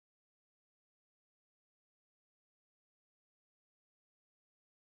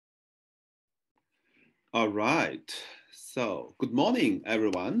All right. So, good morning,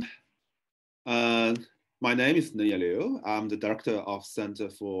 everyone. Uh, my name is Nenya Liu. I'm the director of Center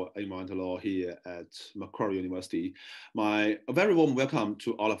for Environmental Law here at Macquarie University. A very warm welcome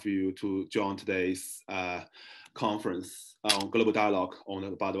to all of you to join today's conference on global dialogue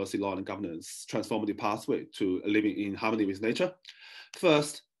on biodiversity law and governance, transformative pathway to living in harmony with nature.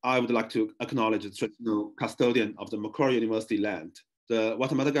 First, I would like to acknowledge the traditional custodian of the Macquarie University land, the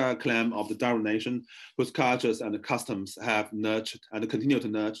Watamaga clan of the Darug Nation, whose cultures and customs have nurtured and continue to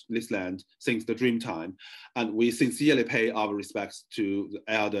nurture this land since the dream time. And we sincerely pay our respects to the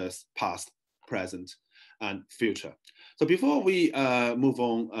elders past, present, and future. So before we move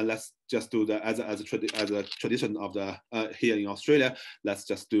on, let's just do the as a tradition of the here in Australia. Let's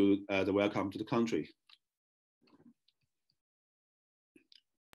just do the welcome to the country.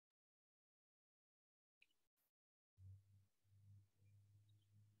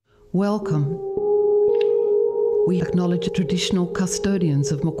 Welcome. We acknowledge the traditional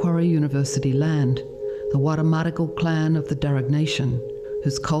custodians of Macquarie University land, the Watamaga clan of the Darug Nation,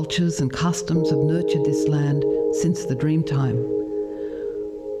 whose cultures and customs have nurtured this land since the Dreamtime.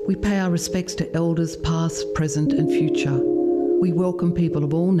 We pay our respects to elders past, present and future. We welcome people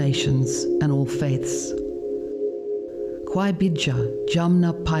of all nations and all faiths. Kwai Bidja,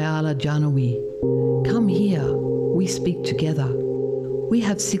 Jamna Payala Janawi. Come here, we speak together. We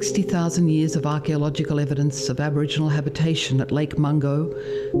have 60,000 years of archaeological evidence of Aboriginal habitation at Lake Mungo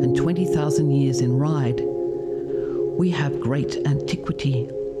and 20,000 years in Ryde. We have great antiquity.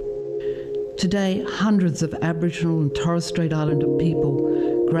 Today, hundreds of Aboriginal and Torres Strait Islander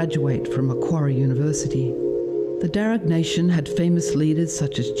people graduate from Macquarie University. The Darug Nation had famous leaders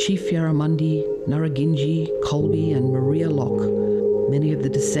such as Chief Yarramundi, Naraginji, Colby and Maria Locke. Many of the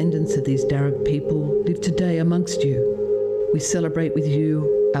descendants of these Darug people live today amongst you. We celebrate with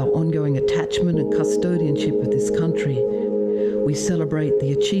you our ongoing attachment and custodianship of this country. We celebrate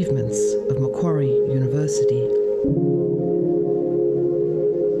the achievements of Macquarie University.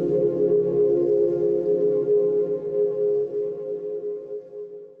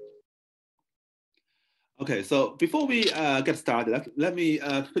 Okay, so before we get started, let me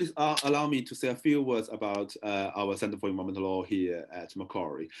please allow me to say a few words about our Center for Environmental Law here at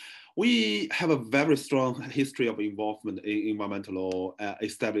Macquarie. We have a very strong history of involvement in environmental law,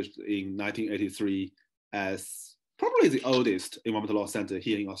 established in 1983 as probably the oldest environmental law center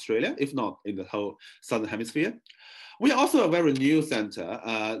here in Australia, if not in the whole Southern Hemisphere. We are also a very new center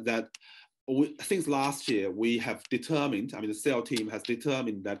since last year, we have determined, the CEL team has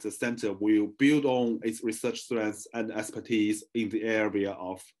determined that the center will build on its research strengths and expertise in the area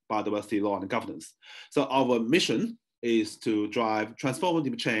of biodiversity law and governance. So our mission is to drive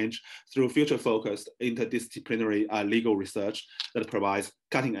transformative change through future-focused interdisciplinary legal research that provides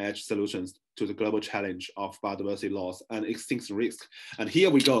cutting-edge solutions to the global challenge of biodiversity loss and extinction risk. And here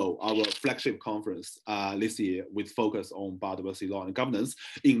we go, our flagship conference this year with focus on biodiversity law and governance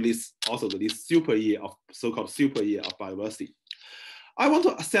in this super year of so-called super year of biodiversity. I want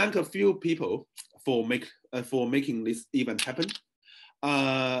to thank a few people for making this event happen.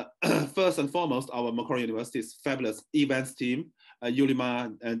 First and foremost, our Macquarie University's fabulous events team,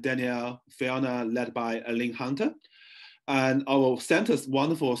 Yulima and Danielle, Fiona, led by Lynn Hunter, and our center's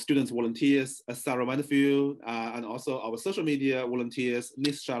wonderful students, volunteers, Sarah Vanderfield, and also our social media volunteers,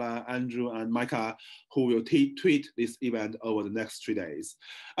 Nis Shala, Andrew, and Micah, who will tweet this event over the next 3 days.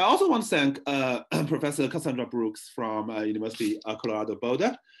 I also want to thank Professor Cassandra Brooks from University of Colorado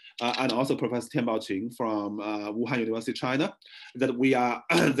Boulder, and also Professor Tian Baoqing from Wuhan University, China,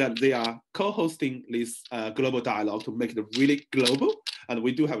 that they are co-hosting this global dialogue to make it really global. And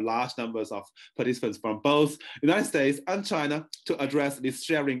we do have large numbers of participants from both United States and China to address these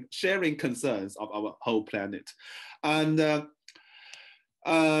sharing concerns of our whole planet. And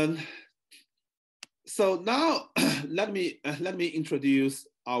so now let me introduce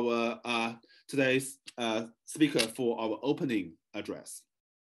our today's speaker for our opening address.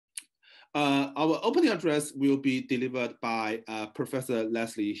 Our opening address will be delivered by Professor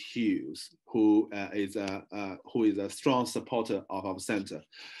Leslie Hughes, who is a strong supporter of our center.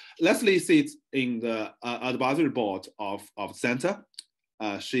 Leslie sits in the advisory board of the center.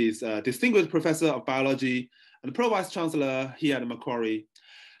 She's a distinguished professor of biology and pro-vice chancellor here at Macquarie.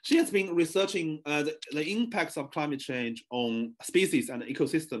 She has been researching the impacts of climate change on species and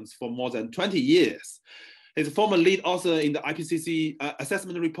ecosystems for more than 20 years. He's a former lead author in the IPCC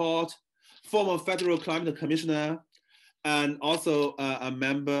assessment report, former federal climate commissioner, and also a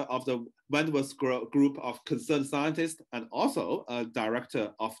member of the Wentworth's group of concerned scientists and also a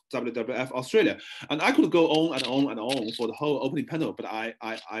director of WWF Australia. And I could go on and on and on for the whole opening panel, but I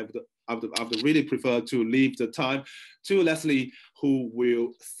would really prefer to leave the time to Leslie, who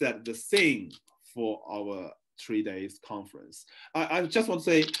will set the scene for our 3 days conference. I just want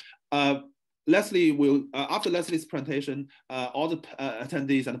to say, Leslie will, after Leslie's presentation, all the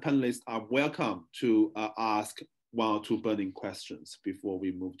attendees and panelists are welcome to ask 1 or 2 burning questions before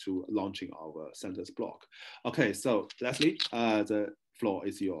we move to launching our centers block. Okay, so Leslie, the floor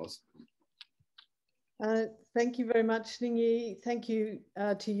is yours. Thank you very much, Ningyi. Thank you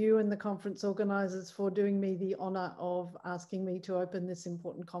to you and the conference organizers for doing me the honor of asking me to open this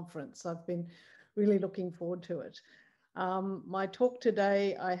important conference. I've been really looking forward to it. My talk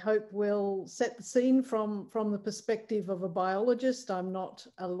today, I hope, will set the scene from the perspective of a biologist. I'm not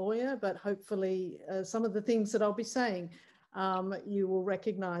a lawyer, but hopefully some of the things that I'll be saying you will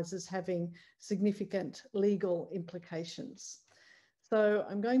recognize as having significant legal implications. So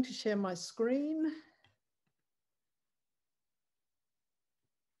I'm going to share my screen.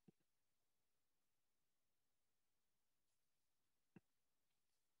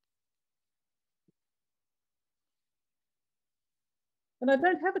 And I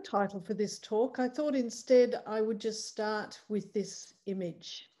don't have a title for this talk. I thought instead I would just start with this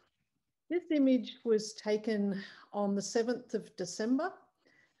image. This image was taken on the 7th of December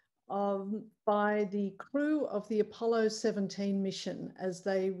by the crew of the Apollo 17 mission as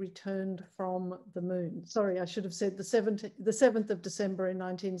they returned from the moon. Sorry, I should have said the 7th of December in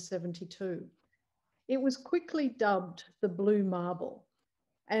 1972. It was quickly dubbed the Blue Marble,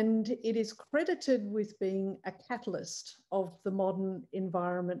 and it is credited with being a catalyst of the modern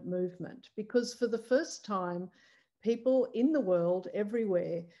environment movement, because for the first time, people in the world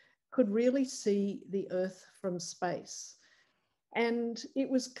everywhere could really see the Earth from space. And it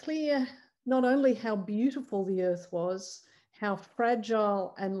was clear not only how beautiful the Earth was, how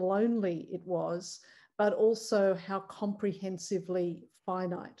fragile and lonely it was, but also how comprehensively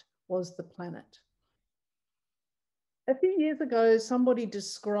finite was the planet. A few years ago, somebody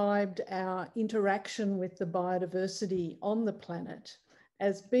described our interaction with the biodiversity on the planet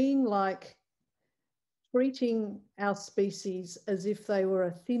as being like treating our species as if they were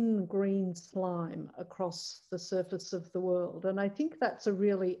a thin green slime across the surface of the world. And I think that's a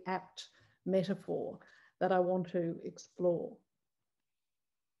really apt metaphor that I want to explore.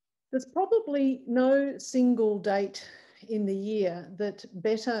 There's probably no single date in the year that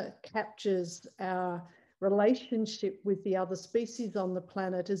better captures our relationship with the other species on the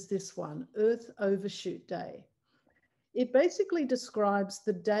planet as this one, Earth Overshoot Day. It basically describes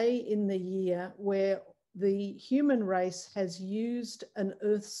the day in the year where the human race has used an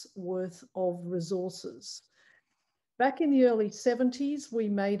Earth's worth of resources. Back in the early 70s, we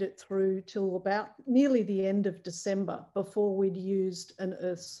made it through till about nearly the end of December before we'd used an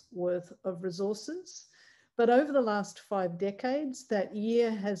Earth's worth of resources. But over the last 5 decades, that year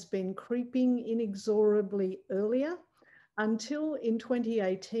has been creeping inexorably earlier until in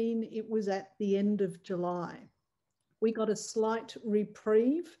 2018, it was at the end of July. We got a slight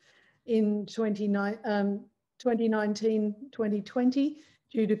reprieve in 2019, 2020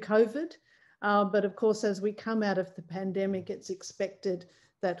 due to COVID. But of course, as we come out of the pandemic, it's expected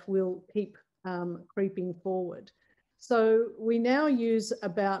that we'll keep creeping forward. So we now use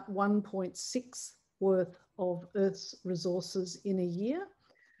about 1.6 worth of Earth's resources in a year.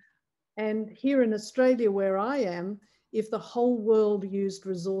 And here in Australia, where I am, if the whole world used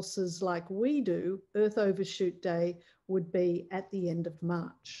resources like we do, Earth Overshoot Day would be at the end of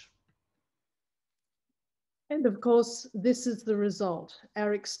March. And of course, this is the result.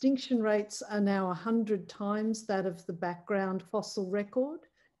 Our extinction rates are now 100 times that of the background fossil record.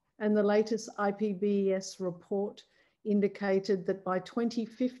 And the latest IPBES report indicated that by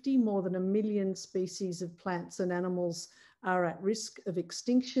 2050, more than 1 million species of plants and animals are at risk of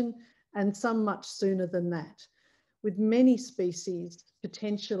extinction, and some much sooner than that, with many species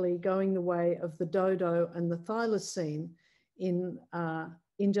potentially going the way of the dodo and the thylacine in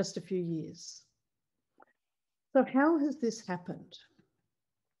just a few years. So how has this happened?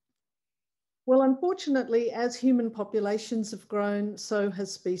 Well, unfortunately, as human populations have grown, so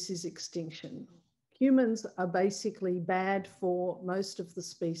has species extinction. Humans are basically bad for most of the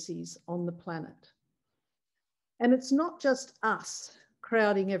species on the planet. And it's not just us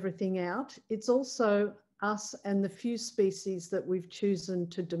crowding everything out, it's also us and the few species that we've chosen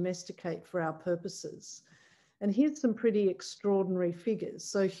to domesticate for our purposes. And here's some pretty extraordinary figures.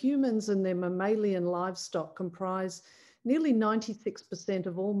 So humans and their mammalian livestock comprise nearly 96%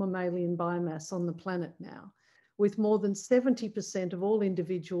 of all mammalian biomass on the planet now. with more than 70% of all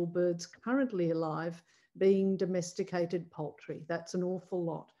individual birds currently alive being domesticated poultry. That's an awful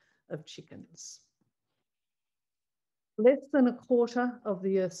lot of chickens. Less than a quarter of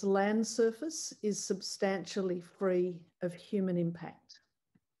the Earth's land surface is substantially free of human impact.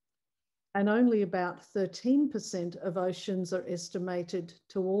 And only about 13% of oceans are estimated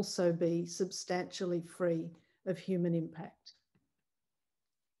to also be substantially free of human impact.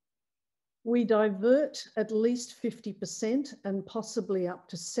 We divert at least 50% and possibly up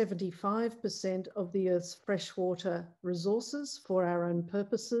to 75% of the Earth's freshwater resources for our own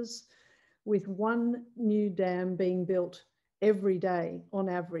purposes, with one new dam being built every day on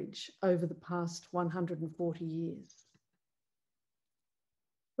average over the past 140 years.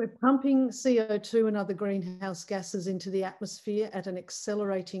 We're pumping CO2 and other greenhouse gases into the atmosphere at an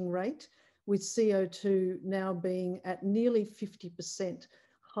accelerating rate, with CO2 now being at nearly 50%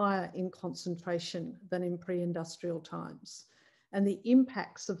 higher in concentration than in pre-industrial times. And the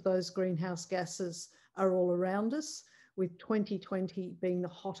impacts of those greenhouse gases are all around us, with 2020 being the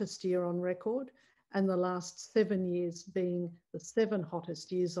hottest year on record and the last 7 years being the 7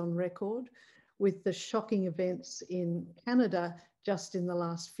 hottest years on record, with the shocking events in Canada just in the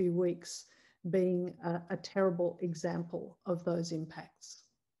last few weeks being a terrible example of those impacts.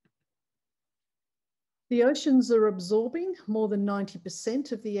 The oceans are absorbing more than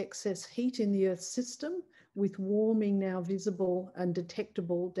 90% of the excess heat in the Earth's system, with warming now visible and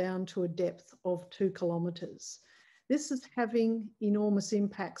detectable down to a depth of 2 kilometres. This is having enormous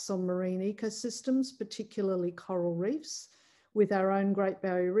impacts on marine ecosystems, particularly coral reefs, with our own Great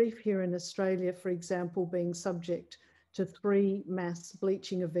Barrier Reef here in Australia, for example, being subject to 3 mass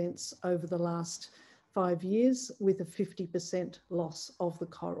bleaching events over the last 5 years, with a 50% loss of the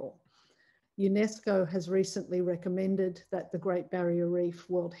coral. UNESCO has recently recommended that the Great Barrier Reef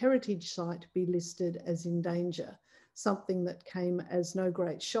World Heritage Site be listed as in danger, something that came as no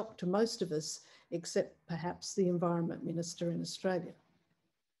great shock to most of us, except perhaps the Environment Minister in Australia.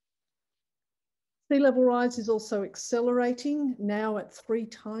 Sea level rise is also accelerating, now at 3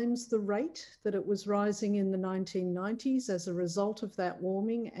 times the rate that it was rising in the 1990s as a result of that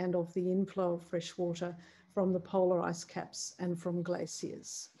warming and of the inflow of fresh water from the polar ice caps and from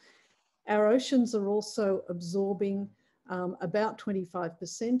glaciers. Our oceans are also absorbing about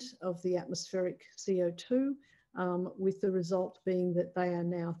 25% of the atmospheric CO2, with the result being that they are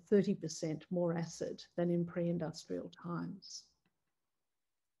now 30% more acid than in pre-industrial times.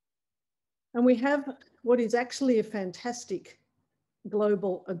 And we have what is actually a fantastic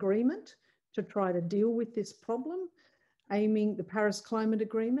global agreement to try to deal with this problem, aiming the Paris Climate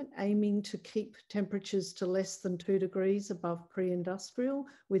Agreement, aiming to keep temperatures to less than 2 degrees above pre-industrial,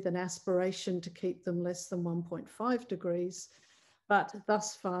 with an aspiration to keep them less than 1.5 degrees. But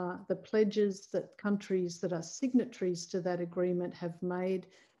thus far, the pledges that countries that are signatories to that agreement have made,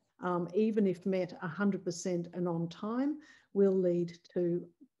 even if met 100% and on time, will lead to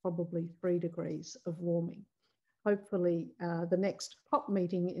probably 3 degrees of warming. Hopefully, the next COP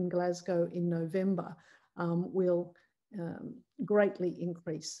meeting in Glasgow in November will greatly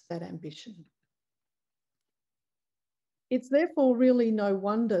increase that ambition. It's therefore really no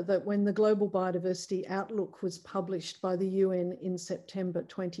wonder that when the Global Biodiversity Outlook was published by the UN in September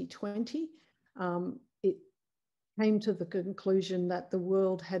 2020, it came to the conclusion that the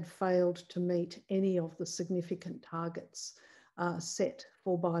world had failed to meet any of the significant targets set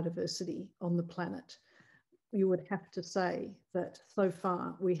for biodiversity on the planet. You would have to say that so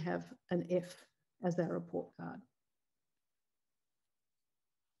far we have an F as our report card.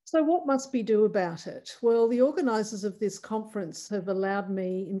 So what must we do about it? Well, the organisers of this conference have allowed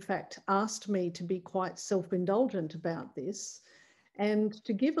me, in fact, asked me to be quite self-indulgent about this and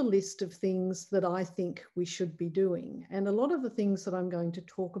to give a list of things that I think we should be doing. And a lot of the things that I'm going to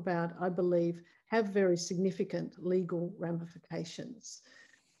talk about, I believe, have very significant legal ramifications.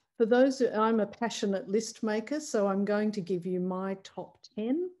 For those, I'm a passionate list maker, so I'm going to give you my top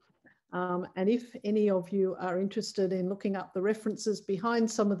 10. And if any of you are interested in looking up the references behind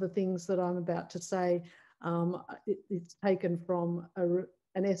some of the things that I'm about to say, it's taken from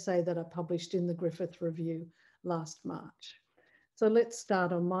an essay that I published in the Griffith Review last March. So let's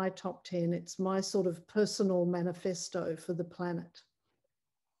start on my top 10. It's my sort of personal manifesto for the planet.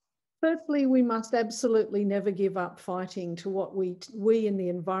 Firstly, we must absolutely never give up fighting to what we in the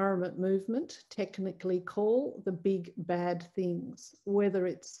environment movement technically call the big bad things, whether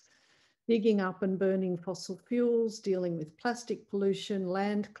it's digging up and burning fossil fuels, dealing with plastic pollution,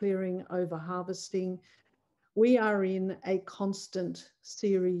 land clearing, over-harvesting. We are in a constant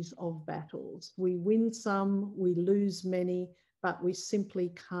series of battles. We win some, we lose many, but we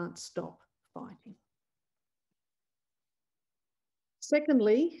simply can't stop fighting.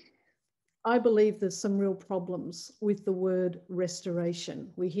 Secondly, I believe there's some real problems with the word restoration.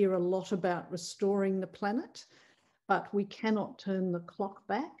 We hear a lot about restoring the planet, but we cannot turn the clock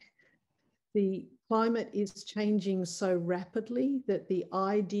back. The climate is changing so rapidly that the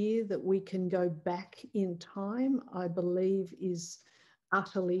idea that we can go back in time, I believe, is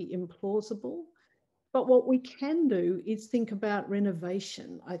utterly implausible. But what we can do is think about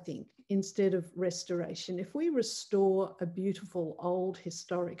renovation, I think, instead of restoration. If we restore a beautiful old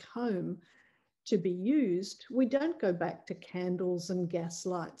historic home to be used, we don't go back to candles and gas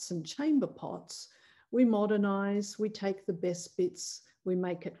lights and chamber pots. We modernise, we take the best bits, we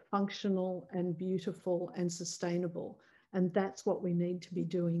make it functional and beautiful and sustainable. And that's what we need to be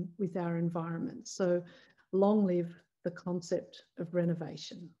doing with our environment. So long live the concept of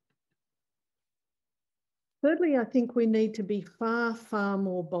renovation. Thirdly, I think we need to be far, far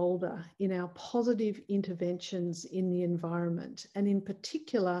more bolder in our positive interventions in the environment. And in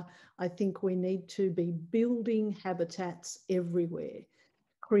particular, I think we need to be building habitats everywhere,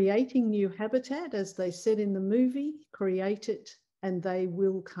 creating new habitat, as they said in the movie, create it and they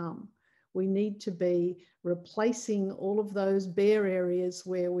will come. We need to be replacing all of those bare areas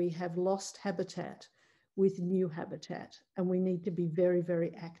where we have lost habitat with new habitat. And we need to be very,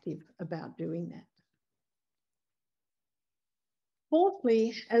 very active about doing that.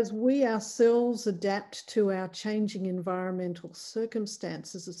 Fourthly, as we ourselves adapt to our changing environmental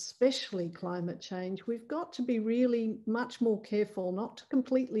circumstances, especially climate change, we've got to be really much more careful not to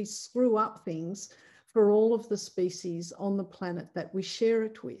completely screw up things for all of the species on the planet that we share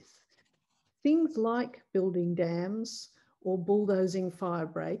it with. Things like building dams or bulldozing fire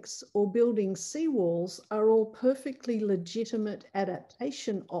breaks or building seawalls are all perfectly legitimate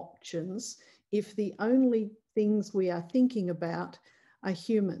adaptation options if the only things we are thinking about are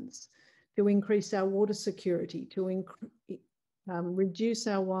humans, to increase our water security, to reduce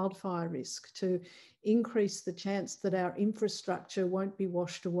our wildfire risk, to increase the chance that our infrastructure won't be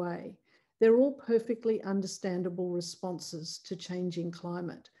washed away. They're all perfectly understandable responses to changing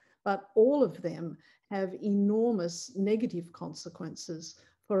climate, but all of them have enormous negative consequences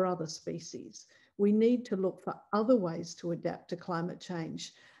for other species. We need to look for other ways to adapt to climate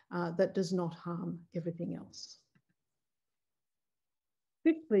change that does not harm everything else.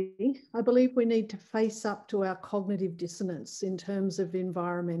 Fifthly, I believe we need to face up to our cognitive dissonance in terms of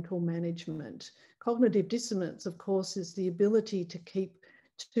environmental management. Cognitive dissonance, of course, is the ability to keep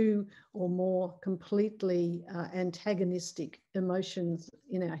two or more completely antagonistic emotions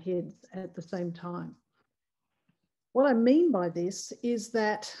in our heads at the same time. What I mean by this is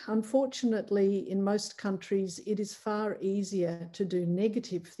that, unfortunately, in most countries, it is far easier to do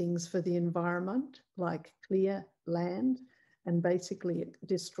negative things for the environment, like clear land and basically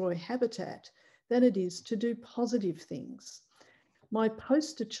destroy habitat, than it is to do positive things. My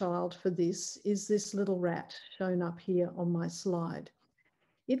poster child for this is this little rat shown up here on my slide.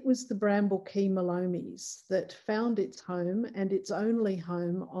 It was the bramble key Melomes that found its home and its only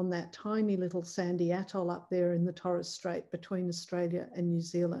home on that tiny little sandy atoll up there in the Torres Strait between Australia and New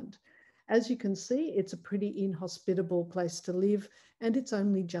Zealand. As you can see, it's a pretty inhospitable place to live and it's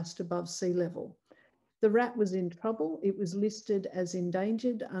only just above sea level. The rat was in trouble. It was listed as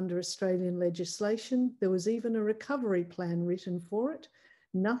endangered under Australian legislation. There was even a recovery plan written for it.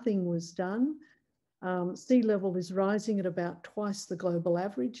 Nothing was done. Sea level is rising at about twice the global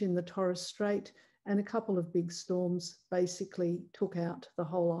average in the Torres Strait, and a couple of big storms basically took out the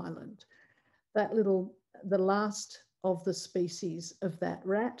whole island. The last of the species of that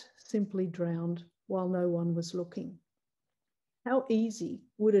rat simply drowned while no one was looking. How easy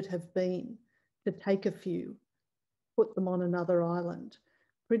would it have been to take a few, put them on another island?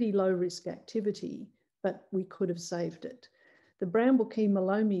 Pretty low risk activity, but we could have saved it. The bramble key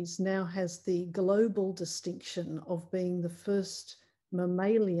Melomes now has the global distinction of being the first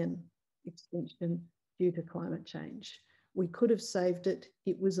mammalian extinction due to climate change. We could have saved it.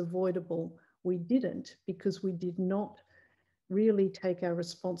 It was avoidable. We didn't because we did not really take our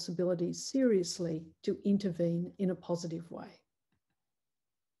responsibilities seriously to intervene in a positive way.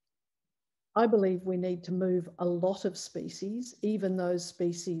 I believe we need to move a lot of species, even those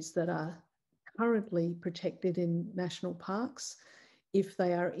species that are currently protected in national parks, if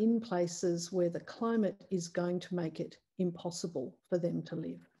they are in places where the climate is going to make it impossible for them to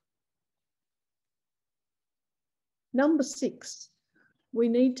live. Number 6, we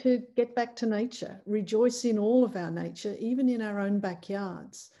need to get back to nature, rejoice in all of our nature, even in our own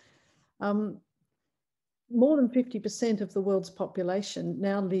backyards. More than 50% of the world's population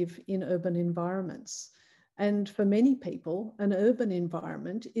now live in urban environments. And for many people, an urban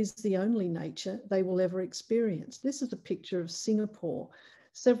environment is the only nature they will ever experience. This is a picture of Singapore.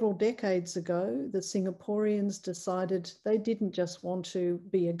 Several decades ago, the Singaporeans decided they didn't just want to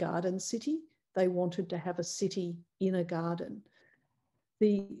be a garden city, they wanted to have a city in a garden.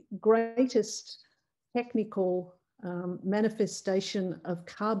 The greatest technical manifestation of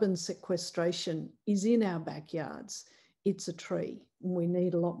carbon sequestration is in our backyards. It's a tree, and we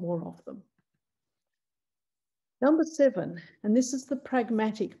need a lot more of them. Number 7, and this is the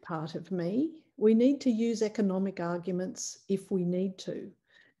pragmatic part of me, we need to use economic arguments if we need to.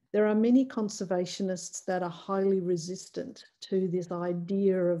 There are many conservationists that are highly resistant to this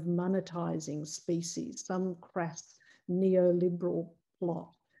idea of monetizing species, some crass neoliberal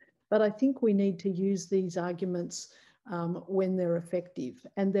plot. But I think we need to use these arguments when they're effective,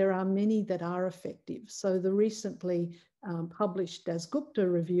 and there are many that are effective. So the recently published Dasgupta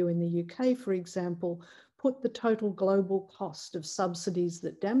review in the UK, for example, put the total global cost of subsidies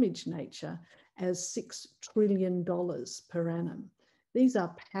that damage nature as $6 trillion per annum. These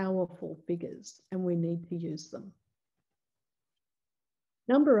are powerful figures, and we need to use them.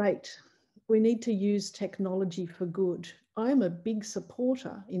 Number 8, we need to use technology for good. I'm a big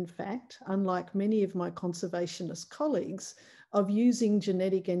supporter, in fact, unlike many of my conservationist colleagues, of using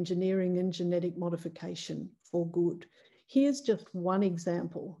genetic engineering and genetic modification for good. Here's just one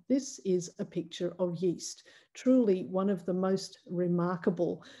example. This is a picture of yeast, truly one of the most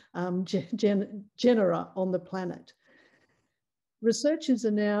remarkable genera on the planet. Researchers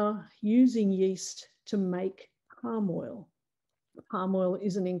are now using yeast to make palm oil. Palm oil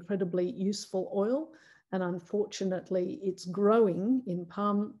is an incredibly useful oil, and unfortunately it's growing in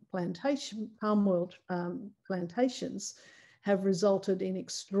palm oil plantations have resulted in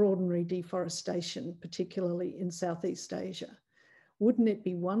extraordinary deforestation, particularly in Southeast Asia. Wouldn't it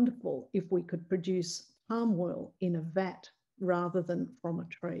be wonderful if we could produce palm oil in a vat rather than from a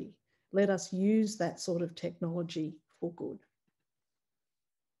tree? Let us use that sort of technology for good.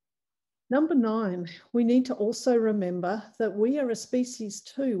 Number 9, we need to also remember that we are a species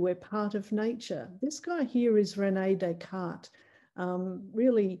too. We're part of nature. This guy here is René Descartes,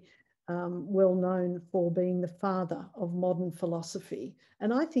 really well known for being the father of modern philosophy.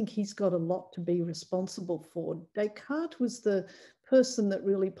 And I think he's got a lot to be responsible for. Descartes was the person that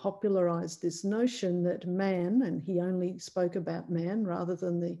really popularized this notion that man, and he only spoke about man rather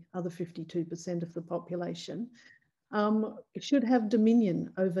than the other 52% of the population, should have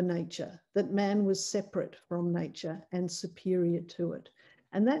dominion over nature, that man was separate from nature and superior to it.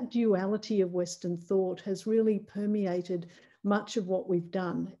 And that duality of Western thought has really permeated much of what we've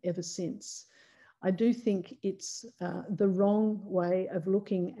done ever since. I do think it's the wrong way of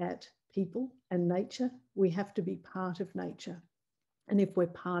looking at people and nature. We have to be part of nature. And if we're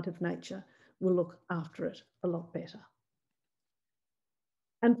part of nature, we'll look after it a lot better.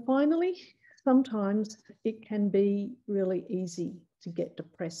 And finally, sometimes it can be really easy to get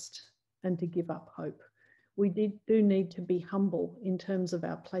depressed and to give up hope. We do need to be humble in terms of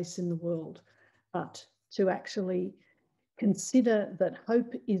our place in the world, but to actually consider that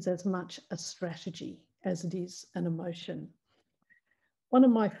hope is as much a strategy as it is an emotion. One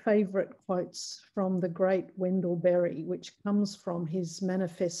of my favourite quotes from the great Wendell Berry, which comes from his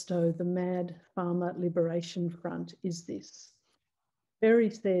manifesto, The Mad Farmer Liberation Front, is this.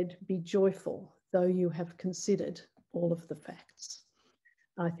 Berry said, "Be joyful, though you have considered all of the facts."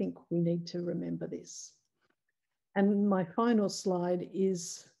 I think we need to remember this. And my final slide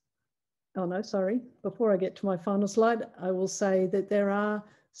is, oh no, sorry. Before I get to my final slide, I will say that there are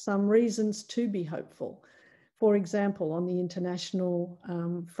some reasons to be hopeful. For example, on the international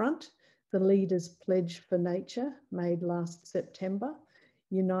front, the Leaders' Pledge for Nature, made last September,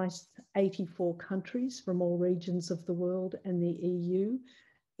 unites 84 countries from all regions of the world and the EU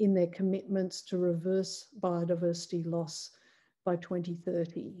in their commitments to reverse biodiversity loss by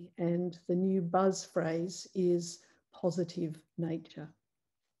 2030. And the new buzz phrase is positive nature.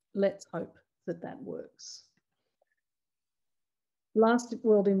 Let's hope that that works. Last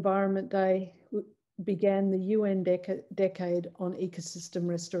World Environment Day began the UN decade on ecosystem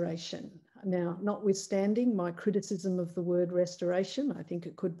restoration. Now, notwithstanding my criticism of the word restoration, I think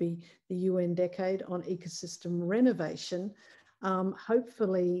it could be the UN decade on ecosystem renovation.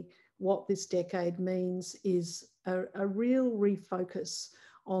 Hopefully what this decade means is a real refocus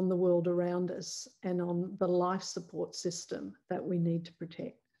on the world around us and on the life support system that we need to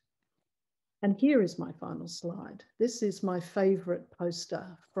protect. And here is my final slide. This is my favourite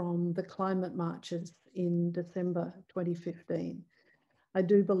poster from the climate marches in December 2015. I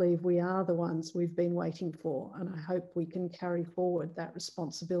do believe we are the ones we've been waiting for, and I hope we can carry forward that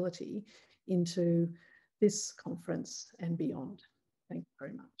responsibility into this conference and beyond. Thank you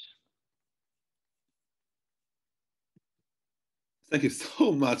very much. Thank you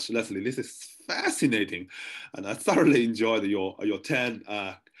so much, Leslie. This is fascinating, and I thoroughly enjoyed your 10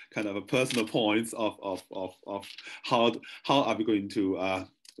 kind of personal points of how are we going to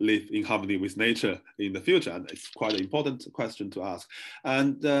live in harmony with nature in the future, and it's quite an important question to ask.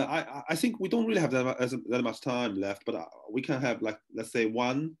 And I think we don't really have that much time left, but we can have, like, let's say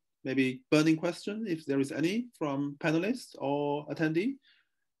one maybe burning question, if there is any, from panelists or attendee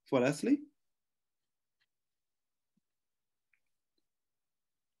for Leslie.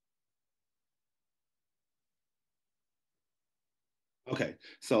 Okay,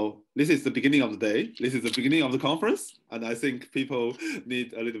 so this is the beginning of the day. This is the beginning of the conference, and I think people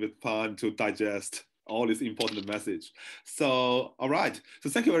need a little bit of time to digest all this important message. So, all right. So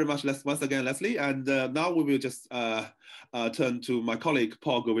thank you very much once again, Leslie. And now we will just turn to my colleague,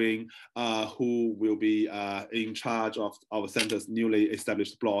 Paul Gowing, who will be in charge of our center's newly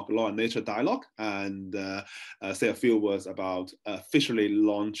established blog, Law and Nature Dialogue, and say a few words about officially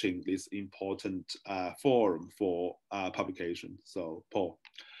launching this important forum for publication. So, Paul,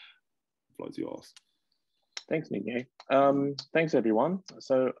 the floor is yours. Thanks, Nick. Thanks, everyone.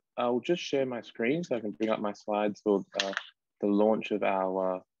 So I'll just share my screen so I can bring up my slides for the launch of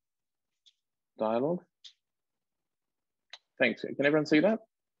our dialogue. Thanks. Can everyone see that?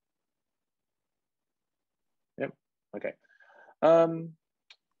 Yep. Okay. So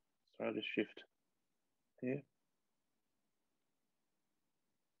I'll just shift here.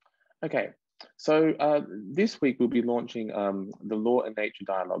 Okay. So this week we'll be launching the Law and Nature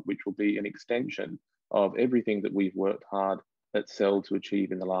Dialogue, which will be an extension of everything that we've worked hard at CEL to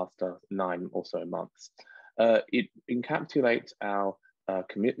achieve in the last 9 or so months. It encapsulates our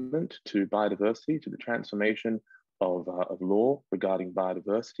commitment to biodiversity, to the transformation of law regarding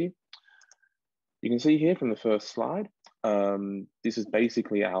biodiversity. You can see here from the first slide, this is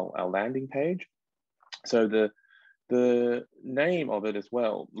basically our landing page. So the name of it as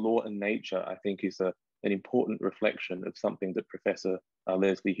well, Law and Nature, I think is an important reflection of something that Professor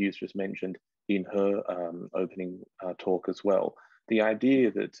Leslie Hughes just mentioned in her opening talk as well. The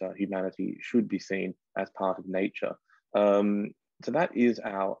idea that humanity should be seen as part of nature. So that is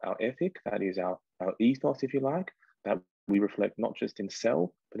our ethic, that is our ethos, if you like, that we reflect not just in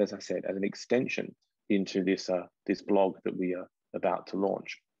CEL, but as I said, as an extension into this, this blog that we are about to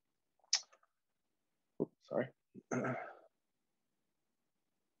launch. Oops, sorry.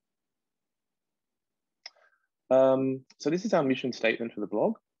 So this is our mission statement for the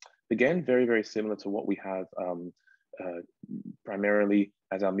blog. Again, very, very similar to what we have primarily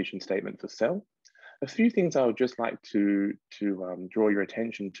as our mission statement for CEL. A few things I would just like to draw your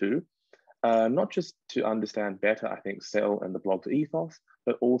attention to, not just to understand better, I think, CEL and the blog's ethos,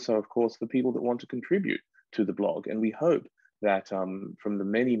 but also, of course, for people that want to contribute to the blog. And we hope that from the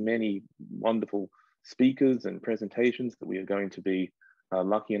many, many wonderful speakers and presentations that we are going to be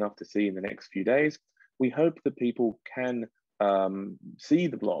lucky enough to see in the next few days, we hope that people can see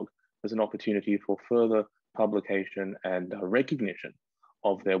the blog as an opportunity for further publication and recognition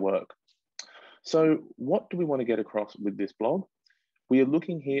of their work. So what do we want to get across with this blog? We are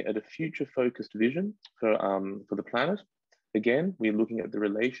looking here at a future-focused vision for the planet. Again, we're looking at the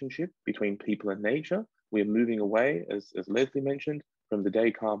relationship between people and nature. We're moving away, as Leslie mentioned, from the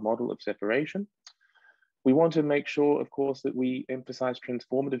Descartes model of separation. We want to make sure, of course, that we emphasize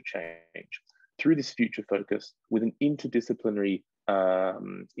transformative change through this future focus with an interdisciplinary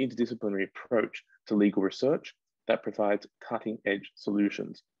approach to legal research that provides cutting-edge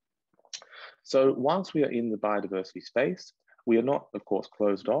solutions. So whilst we are in the biodiversity space, we are not, of course,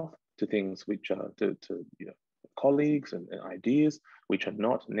 closed off to things which are to colleagues and ideas which are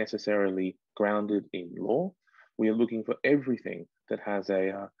not necessarily grounded in law. We are looking for everything that has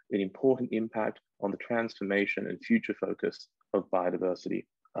an important impact on the transformation and future focus of biodiversity,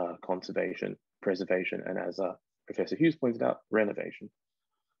 conservation, preservation, and as Professor Hughes pointed out, renovation.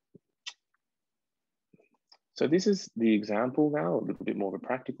 So this is the example now, a little bit more of a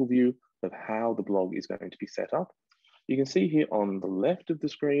practical view of how the blog is going to be set up. You can see here on the left of the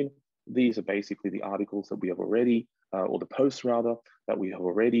screen, these are basically the articles that we have already, or the posts rather, that we have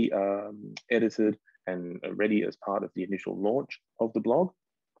already edited and ready as part of the initial launch of the blog.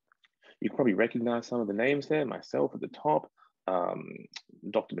 You can probably recognize some of the names there, myself at the top,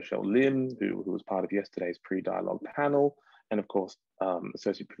 Dr. Michelle Lim, who was part of yesterday's pre-dialogue panel, and of course,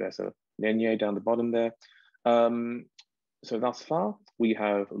 Associate Professor Nenye down the bottom there. So thus far, we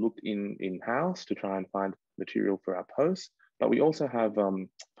have looked in-house to try and find material for our posts, but we also have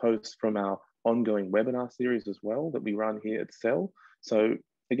posts from our ongoing webinar series as well that we run here at CEL. So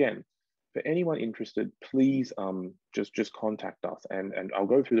again, for anyone interested, please just contact us, and I'll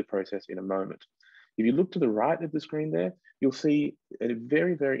go through the process in a moment. If you look to the right of the screen there, you'll see a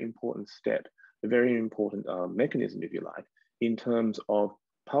very, very important step, a very important mechanism, if you like, in terms of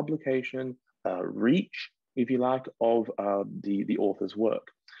publication, reach, if you like, of the author's work.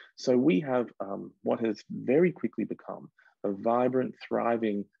 So we have what has very quickly become a vibrant,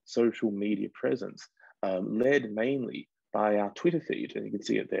 thriving social media presence, led mainly by our Twitter feed, and you can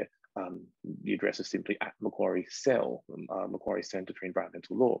see it there. The address is simply @Macquarie Cell, Macquarie Centre for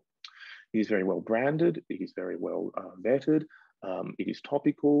Environmental Law. It is very well branded, it is very well vetted, it is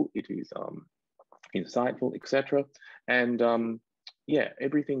topical, it is insightful, etc. And yeah,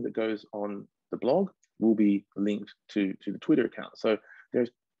 everything that goes on the blog will be linked to the Twitter account. So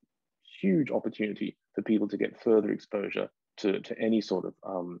there's huge opportunity for people to get further exposure to any sort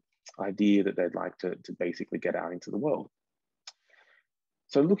of idea that they'd like to basically get out into the world.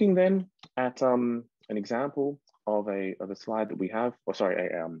 So looking then at an example of a slide that we have, or sorry,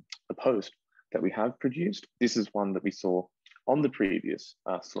 a post that we have produced. This is one that we saw on the previous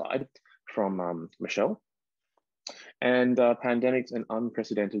slide from Michelle. And pandemics and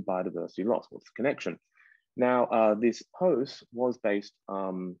unprecedented biodiversity loss. What's the connection? Now, this post was based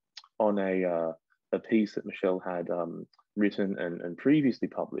on a piece that Michelle had written and previously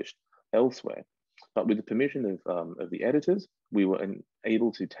published elsewhere. But with the permission of the editors, we were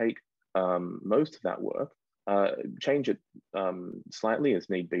able to take most of that work, change it slightly as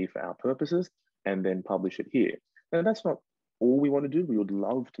need be for our purposes, and then publish it here. Now, that's not all we want to do. We would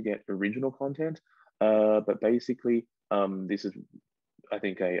love to get original content, but basically, this is, I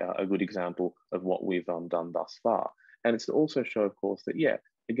think, a good example of what we've done thus far. And it's to also show, of course, that, yeah,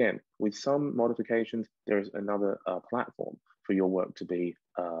 again, with some modifications, there is another platform for your work to be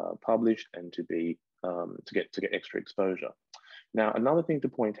published and to be to get extra exposure. Now, another thing to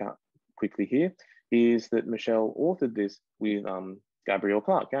point out quickly here is that Michelle authored this with Gabrielle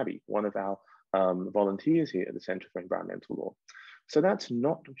Clark, Gabby, one of our volunteers here at the Centre for Environmental Law. So that's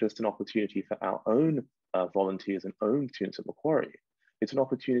not just an opportunity for our own volunteers and own students at Macquarie. It's an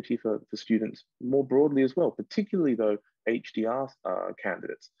opportunity for students more broadly as well, particularly though HDR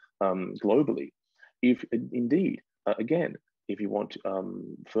candidates globally. If indeed, again, if you want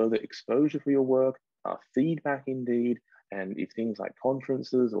further exposure for your work, feedback indeed, and if things like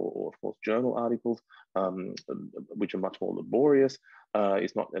conferences or of course journal articles, which are much more laborious,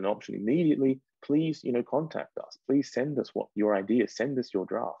 is not an option immediately, please contact us. Please send us what your ideas, send us your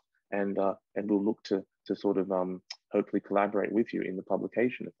draft, and we'll look to sort of hopefully collaborate with you in the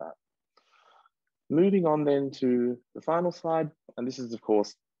publication of that. Moving on then to the final slide, and this is of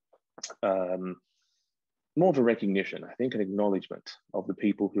course more of a recognition, I think an acknowledgement of the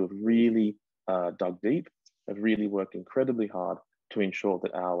people who have really dug deep, have really worked incredibly hard to ensure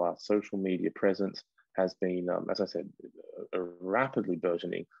that our social media presence has been, as I said, a rapidly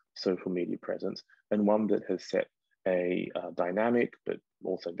burgeoning social media presence, and one that has set a dynamic but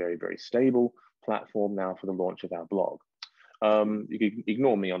also very, very stable platform now for the launch of our blog. You can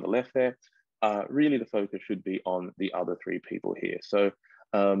ignore me on the left there. Really the focus should be on the other three people here. So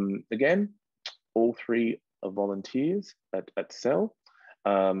again, all three are volunteers at CEL,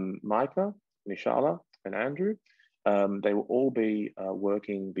 Micah, Nishala, and Andrew. They will all be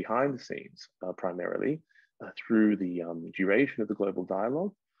working behind the scenes primarily through the duration of the global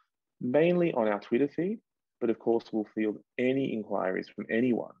dialogue, mainly on our Twitter feed, but of course we'll field any inquiries from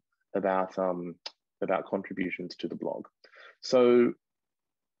anyone about contributions to the blog. So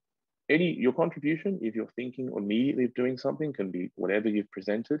your contribution, if you're thinking immediately of doing something, can be whatever you've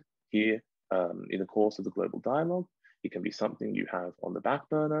presented here in the course of the global dialogue. It can be something you have on the back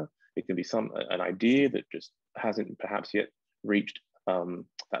burner. It can be an idea that just hasn't perhaps yet reached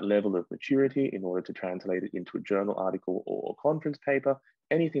that level of maturity in order to translate it into a journal article or conference paper,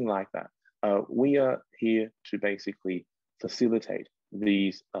 anything like that. We are here to basically facilitate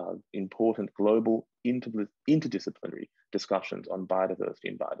these important global interdisciplinary discussions on biodiversity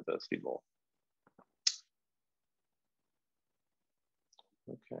and biodiversity law.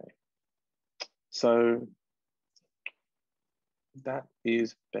 Okay, so that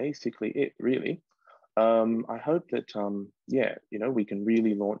is basically it, really. I hope that, yeah, we can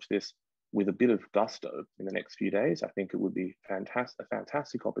really launch this with a bit of gusto in the next few days. I think it would be a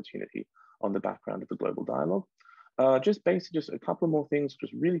fantastic opportunity on the background of the global dialogue. Just a couple more things,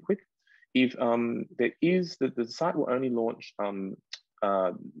 just really quick. If the site will only launch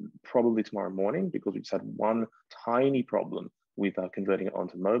probably tomorrow morning, because we just had one tiny problem with converting it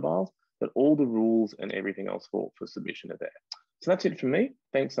onto mobiles, but all the rules and everything else for submission are there. So that's it from me.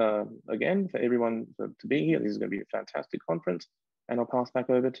 Thanks again for everyone to being here. This is going to be a fantastic conference, and I'll pass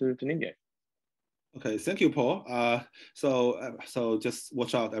back over to Ningye. Okay, thank you, Paul. So just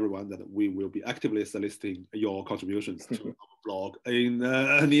watch out, everyone, that we will be actively soliciting your contributions to our blog in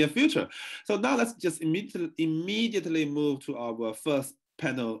the near future. So now let's just immediately move to our first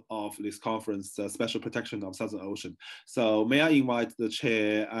panel of this conference, Special Protection of Southern Ocean. So may I invite the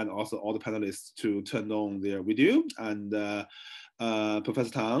chair and also all the panelists to turn on their video. And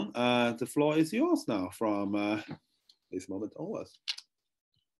Professor Tang, the floor is yours now from this moment onwards.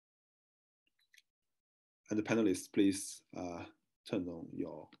 And the panelists, please turn on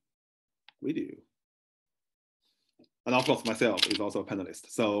your video. And of course, myself is also a panelist.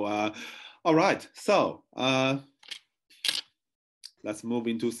 So, all right. So let's move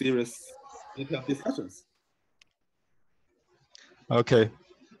into serious detailed discussions. Okay.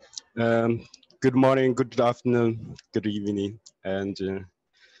 Good morning, good afternoon, good evening, and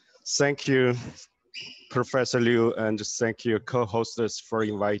thank you, Professor Liu, and thank you, co-hosts, for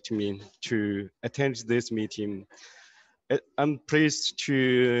inviting me to attend this meeting. I'm pleased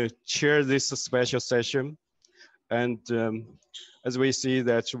to chair this special session, and as we see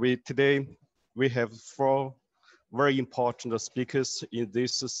that today we have 4 very important speakers in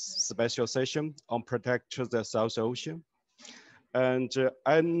this special session on protect the South Ocean. And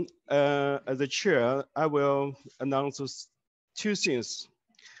I'm, as the chair, I will announce 2 things.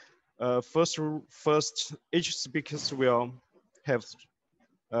 First, each speaker will have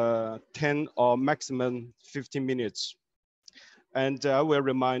 10 or maximum 15 minutes. And I will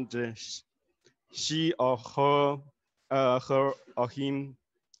remind she or her or him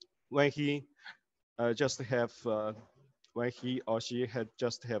when he just have, when he or she had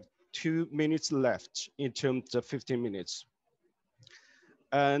just have 2 minutes left in terms of 15 minutes.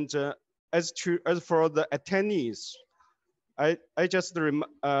 And as for the attendees, I just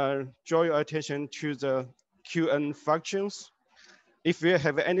draw your attention to the Q&A functions. If you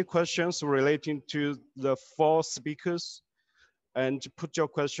have any questions relating to the 4 speakers, and put your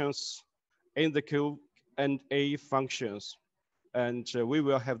questions in the Q&A functions, and we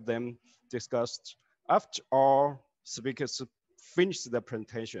will have them discussed after all speakers finish their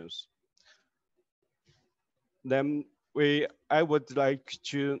presentations. Then I would like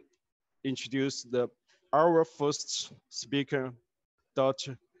to introduce our first speaker,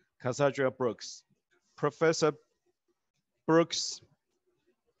 Dr. Cassandra Brooks. Professor Brooks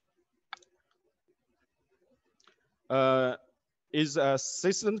is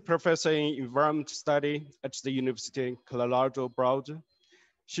assistant professor in environment study at the University of Colorado Boulder.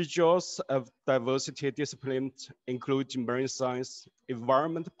 She draws of diversity disciplines, including marine science,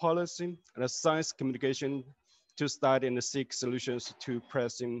 environment policy, and science communication, to study and seek solutions to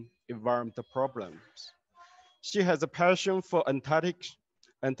pressing environmental problems. She has a passion for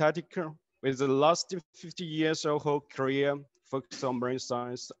Antarctica, with the last 50 years of her career focused on marine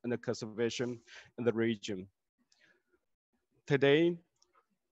science and conservation in the region. Today,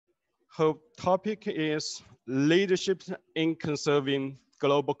 her topic is leadership in conserving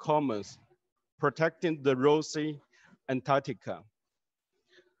global commons, protecting the rosy Antarctica.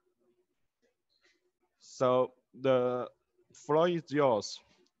 So the floor is yours,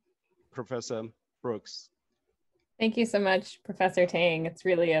 Professor Brooks. Thank you so much, Professor Tang. It's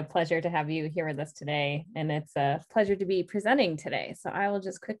really a pleasure to have you here with us today, and it's a pleasure to be presenting today. So I will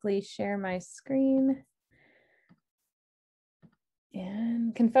just quickly share my screen.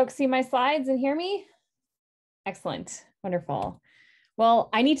 And can folks see my slides and hear me? Excellent, wonderful. Well,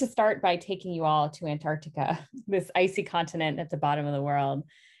 I need to start by taking you all to Antarctica, this icy continent at the bottom of the world.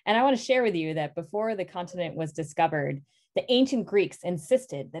 And I want to share with you that before the continent was discovered, the ancient Greeks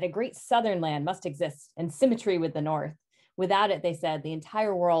insisted that a great southern land must exist in symmetry with the north. Without it, they said, the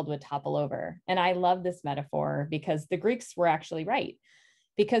entire world would topple over. And I love this metaphor because the Greeks were actually right.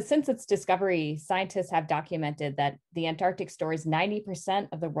 Because since its discovery, scientists have documented that the Antarctic stores 90%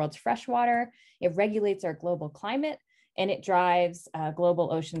 of the world's fresh water, it regulates our global climate, and it drives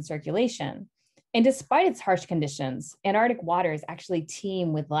global ocean circulation. And despite its harsh conditions, Antarctic waters actually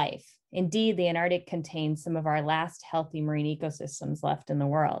teem with life. Indeed, the Antarctic contains some of our last healthy marine ecosystems left in the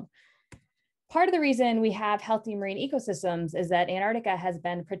world. Part of the reason we have healthy marine ecosystems is that Antarctica has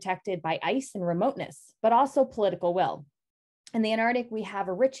been protected by ice and remoteness, but also political will. In the Antarctic, we have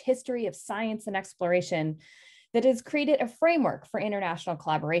a rich history of science and exploration that has created a framework for international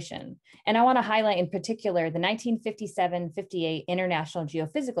collaboration. And I want to highlight in particular the 1957-58 International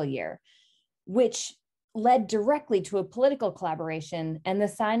Geophysical Year, which led directly to a political collaboration and the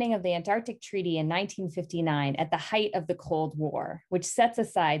signing of the Antarctic Treaty in 1959 at the height of the Cold War, which sets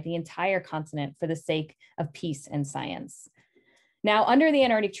aside the entire continent for the sake of peace and science. Now, under the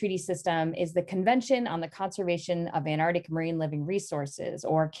Antarctic Treaty System is the Convention on the Conservation of Antarctic Marine Living Resources,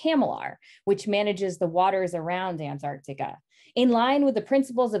 or CAMLR, which manages the waters around Antarctica. In line with the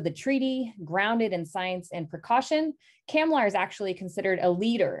principles of the treaty, grounded in science and precaution, CAMLR is actually considered a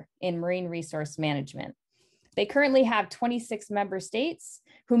leader in marine resource management. They currently have 26 member states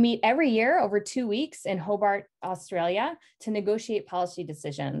who meet every year over 2 weeks in Hobart, Australia, to negotiate policy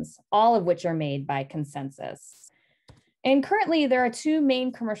decisions, all of which are made by consensus. And currently, there are 2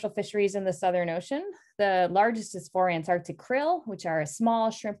 main commercial fisheries in the Southern Ocean. The largest is for Antarctic krill, which are a small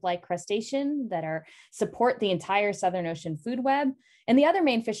shrimp-like crustacean that support the entire Southern Ocean food web. And the other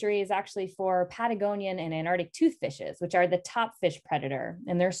main fishery is actually for Patagonian and Antarctic toothfishes, which are the top fish predator,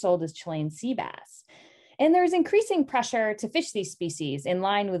 and they're sold as Chilean sea bass. And there's increasing pressure to fish these species in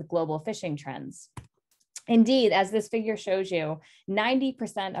line with global fishing trends. Indeed, as this figure shows you,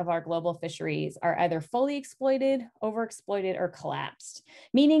 90% of our global fisheries are either fully exploited, overexploited, or collapsed,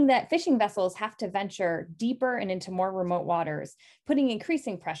 meaning that fishing vessels have to venture deeper and into more remote waters, putting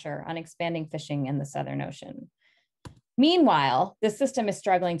increasing pressure on expanding fishing in the Southern Ocean. Meanwhile, the system is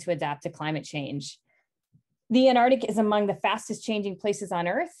struggling to adapt to climate change. The Antarctic is among the fastest changing places on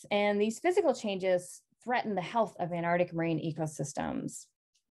Earth, and these physical changes threaten the health of Antarctic marine ecosystems.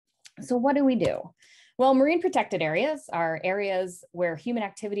 So what do we do? Well, marine protected areas are areas where human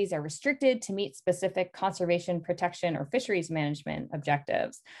activities are restricted to meet specific conservation, protection, or fisheries management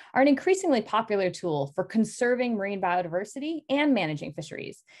objectives, are an increasingly popular tool for conserving marine biodiversity and managing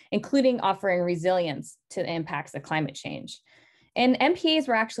fisheries, including offering resilience to the impacts of climate change. And MPAs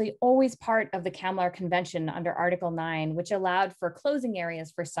were actually always part of the CAMLR Convention under Article 9, which allowed for closing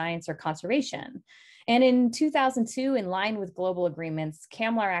areas for science or conservation. And in 2002, in line with global agreements,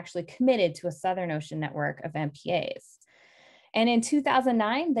 CAMLR actually committed to a Southern Ocean network of MPAs. And in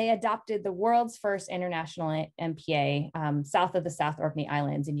 2009, they adopted the world's first international MPA south of the South Orkney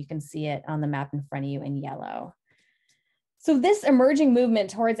Islands, and you can see it on the map in front of you in yellow. So this emerging movement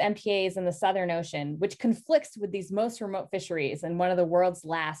towards MPAs in the Southern Ocean, which conflicts with these most remote fisheries and one of the world's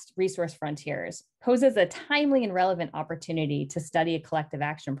last resource frontiers, poses a timely and relevant opportunity to study a collective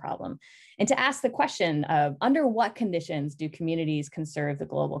action problem and to ask the question of under what conditions do communities conserve the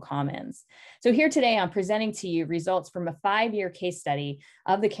global commons? So here today, I'm presenting to you results from a 5-year case study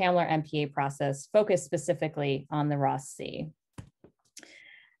of the CAMLR MPA process focused specifically on the Ross Sea.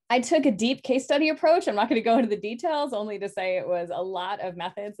 I took a deep case study approach. I'm not going to go into the details, only to say it was a lot of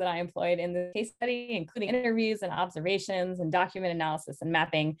methods that I employed in the case study, including interviews and observations and document analysis and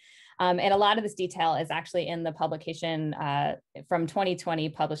mapping. And a lot of this detail is actually in the publication from 2020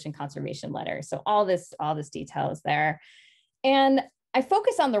 published in Conservation Letters. So all this detail is there. And I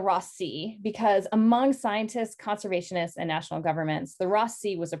focus on the Ross Sea because among scientists, conservationists, and national governments, the Ross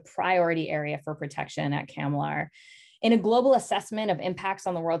Sea was a priority area for protection at CAMLR. In a global assessment of impacts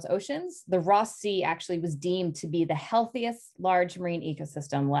on the world's oceans, the Ross Sea actually was deemed to be the healthiest large marine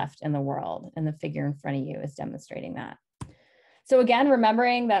ecosystem left in the world. And the figure in front of you is demonstrating that. So again,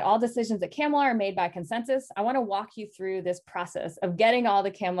 remembering that all decisions at CAMLR are made by consensus, I want to walk you through this process of getting all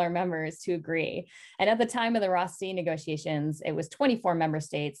the CAMLR members to agree. And at the time of the Ross Sea negotiations, it was 24 member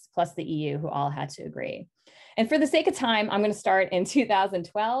states plus the EU who all had to agree. And for the sake of time, I'm going to start in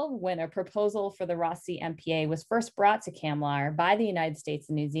 2012 when a proposal for the Ross Sea MPA was first brought to CAMLR by the United States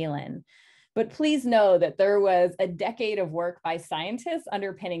and New Zealand. But please know that there was a decade of work by scientists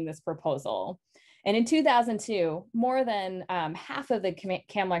underpinning this proposal. And in 2002, more than half of the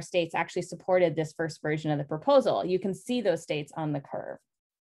CAMLR states actually supported this first version of the proposal. You can see those states on the curve.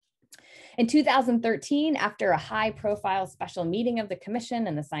 In 2013, after a high-profile special meeting of the Commission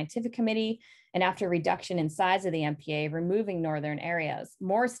and the Scientific Committee, and after reduction in size of the MPA, removing northern areas,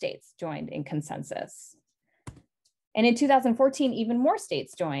 more states joined in consensus. And in 2014, even more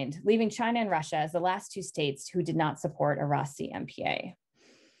states joined, leaving China and Russia as the last 2 states who did not support a Ross Sea MPA.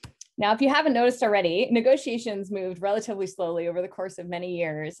 Now, if you haven't noticed already, negotiations moved relatively slowly over the course of many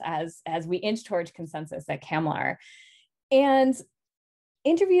years as we inched towards consensus at CAMLR. And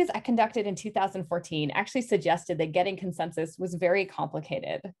interviews I conducted in 2014 actually suggested that getting consensus was very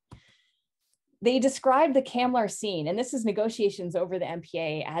complicated. They described the CAMLR scene, and this is negotiations over the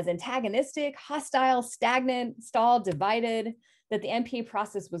MPA, as antagonistic, hostile, stagnant, stalled, divided, that the MPA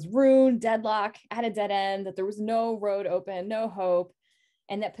process was ruined, deadlock, at a dead end, that there was no road open, no hope,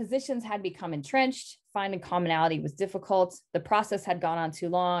 and that positions had become entrenched, finding commonality was difficult, the process had gone on too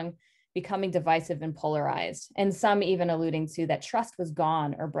long, becoming divisive and polarized, and some even alluding to that trust was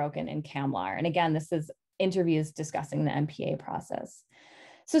gone or broken in CAMLR. And again, this is interviews discussing the MPA process.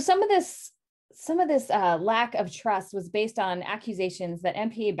 So some of this some of this lack of trust was based on accusations that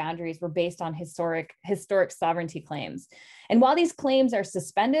MPA boundaries were based on historic sovereignty claims. And while these claims are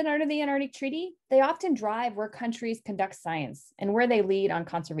suspended under the Antarctic Treaty, they often drive where countries conduct science and where they lead on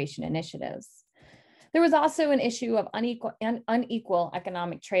conservation initiatives. There was also an issue of unequal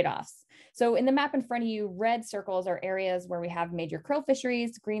economic trade-offs. So in the map in front of you, red circles are areas where we have major krill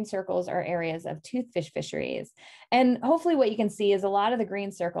fisheries, green circles are areas of toothfish fisheries. And hopefully what you can see is a lot of the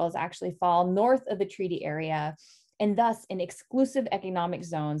green circles actually fall north of the treaty area and thus in exclusive economic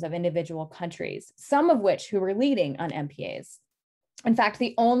zones of individual countries, some of which who were leading on MPAs. In fact,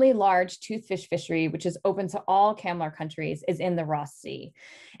 the only large toothfish fishery, which is open to all CAMLAR countries, is in the Ross Sea.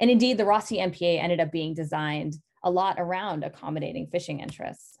 And indeed, the Ross Sea MPA ended up being designed a lot around accommodating fishing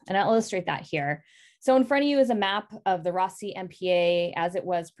interests. And I'll illustrate that here. So in front of you is a map of the Ross Sea MPA as it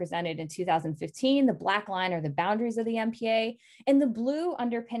was presented in 2015. The black line are the boundaries of the MPA, and the blue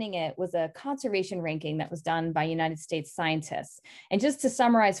underpinning it was a conservation ranking that was done by United States scientists. And just to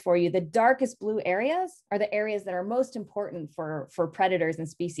summarize for you, the darkest blue areas are the areas that are most important for predators and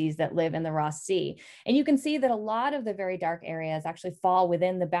species that live in the Ross Sea. And you can see that a lot of the very dark areas actually fall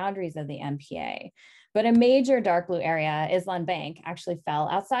within the boundaries of the MPA. But a major dark blue area, Island Bank, actually fell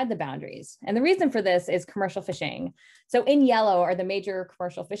outside the boundaries. And the reason for this is commercial fishing. So in yellow are the major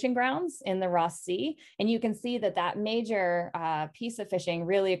commercial fishing grounds in the Ross Sea. And you can see that that major piece of fishing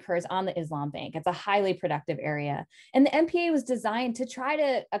really occurs on the Island Bank. It's a highly productive area. And the MPA was designed to try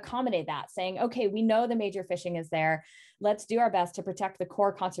to accommodate that, saying, okay, we know the major fishing is there. Let's do our best to protect the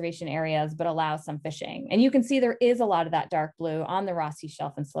core conservation areas, but allow some fishing. And you can see there is a lot of that dark blue on the Ross Sea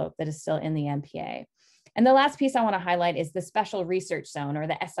shelf and slope that is still in the MPA. And the last piece I want to highlight is the Special Research Zone, or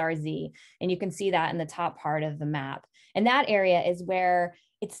the SRZ. And you can see that in the top part of the map. And that area is where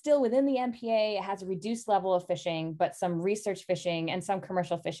it's still within the MPA. It has a reduced level of fishing, but some research fishing and some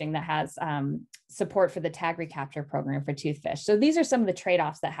commercial fishing that has support for the tag recapture program for toothfish. So these are some of the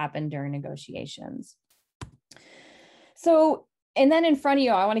trade-offs that happen during negotiations. So, and then in front of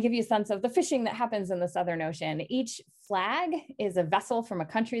you, I want to give you a sense of the fishing that happens in the Southern Ocean. Each flag is a vessel from a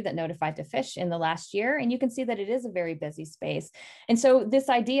country that notified to fish in the last year. And you can see that it is a very busy space. And so this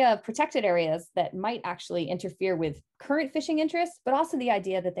idea of protected areas that might actually interfere with current fishing interests, but also the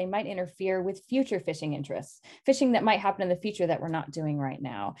idea that they might interfere with future fishing interests, fishing that might happen in the future that we're not doing right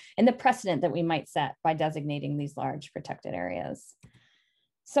now, and the precedent that we might set by designating these large protected areas.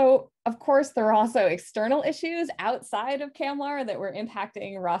 So, of course, there are also external issues outside of CAMLAR that were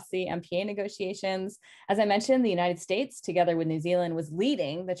impacting Ross Sea MPA negotiations. As I mentioned, the United States, together with New Zealand, was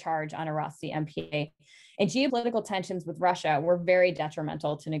leading the charge on a Ross Sea MPA. And geopolitical tensions with Russia were very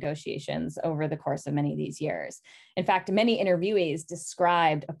detrimental to negotiations over the course of many of these years. In fact, many interviewees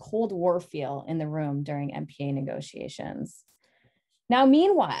described a Cold War feel in the room during MPA negotiations. Now,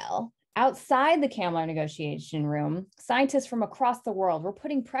 meanwhile, outside the CAMLAR negotiation room, scientists from across the world were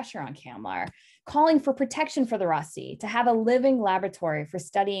putting pressure on CAMLAR, calling for protection for the Ross Sea, to have a living laboratory for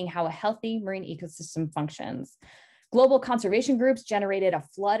studying how a healthy marine ecosystem functions. Global conservation groups generated a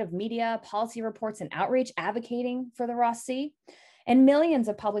flood of media, policy reports, and outreach advocating for the Ross Sea, and millions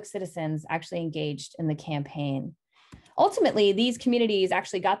of public citizens actually engaged in the campaign. Ultimately, these communities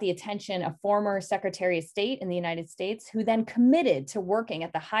actually got the attention of former Secretary of State in the United States, who then committed to working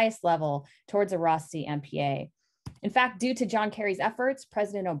at the highest level towards a Ross Sea MPA. In fact, due to John Kerry's efforts,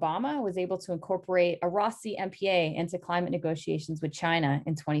 President Obama was able to incorporate a Ross Sea MPA into climate negotiations with China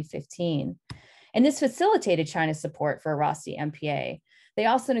in 2015. And this facilitated China's support for a Ross Sea MPA. They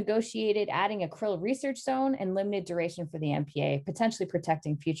also negotiated adding a krill research zone and limited duration for the MPA, potentially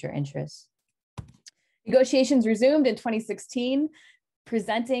protecting future interests. Negotiations resumed in 2016,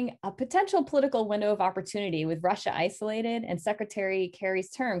 presenting a potential political window of opportunity with Russia isolated and Secretary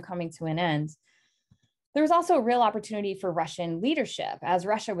Kerry's term coming to an end. There was also a real opportunity for Russian leadership, as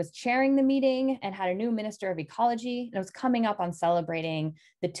Russia was chairing the meeting and had a new Minister of Ecology, and it was coming up on celebrating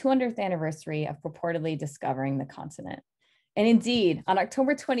the 200th anniversary of purportedly discovering the continent. And indeed, on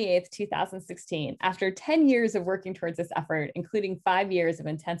October 28th, 2016, after 10 years of working towards this effort, including 5 years of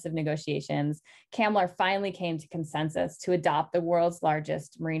intensive negotiations, CAMLAR finally came to consensus to adopt the world's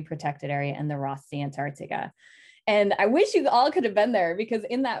largest marine protected area in the Ross Sea, Antarctica. And I wish you all could have been there, because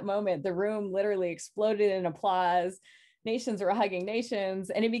in that moment, the room literally exploded in applause. Nations were hugging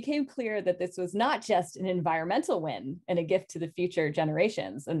nations, and it became clear that this was not just an environmental win and a gift to the future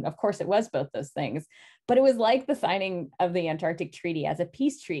generations. And of course, it was both those things, but it was like the signing of the Antarctic Treaty as a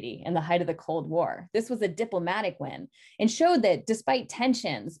peace treaty in the height of the Cold War. This was a diplomatic win and showed that despite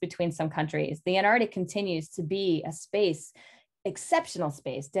tensions between some countries, the Antarctic continues to be a space exceptional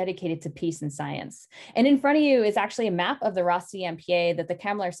space dedicated to peace and science. And in front of you is actually a map of the Ross CMPA that the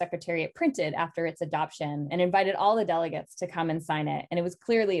CAMLR Secretariat printed after its adoption and invited all the delegates to come and sign it. And it was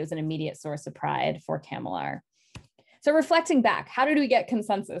an immediate source of pride for CAMLR. So reflecting back, how did we get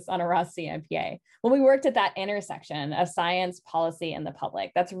consensus on a Ross CMPA? Well, we worked at that intersection of science, policy, and the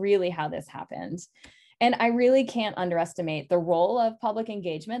public. That's really how this happened. And I really can't underestimate the role of public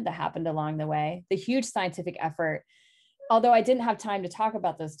engagement that happened along the way, the huge scientific effort, although I didn't have time to talk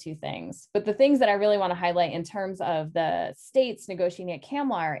about those two things. But the things that I really want to highlight in terms of the states negotiating at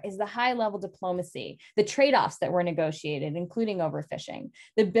CAMLR is the high level diplomacy, the trade-offs that were negotiated, including overfishing,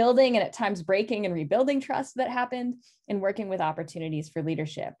 the building and at times breaking and rebuilding trust that happened, and working with opportunities for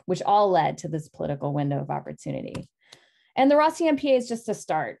leadership, which all led to this political window of opportunity. And the Ross CMPA is just a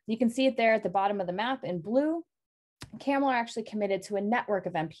start. You can see it there at the bottom of the map in blue. CAMLR actually committed to a network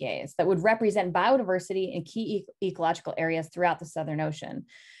of MPAs that would represent biodiversity in key ecological areas throughout the Southern Ocean.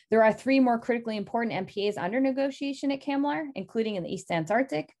 There are 3 more critically important MPAs under negotiation at CAMLR, including in the East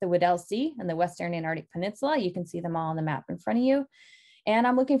Antarctic, the Weddell Sea, and the Western Antarctic Peninsula. You can see them all on the map in front of you. And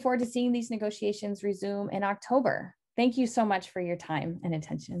I'm looking forward to seeing these negotiations resume in October. Thank you so much for your time and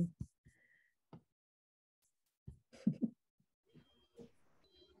attention.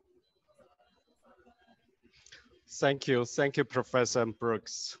 Thank you, Professor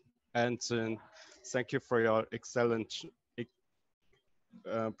Brooks, and thank you for your excellent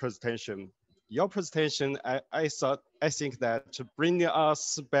presentation. Your presentation, I think that bringing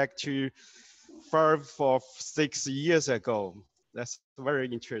us back to 5 or 6 years ago. That's very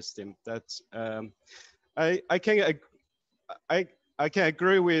interesting. That I can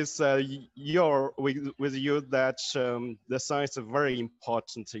agree with you that the science is very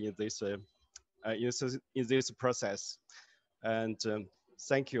important in this process. And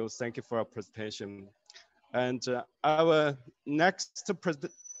thank you for your presentation. And our next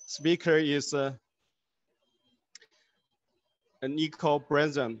speaker is Nicole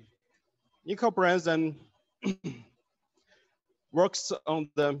Branson. Nicole Branson works on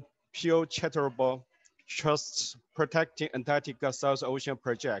the Pure Charitable Trust Protecting Antarctica South Ocean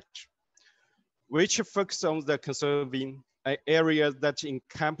project, which focuses on the conserving an area that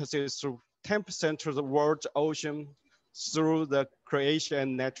encompasses 10% of the world ocean through the creation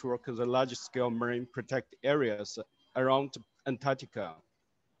and network of the large-scale marine protected areas around Antarctica.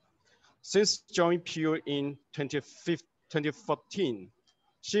 Since joining Pure in 2014,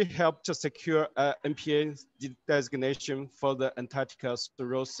 she helped to secure an MPA designation for the Antarctica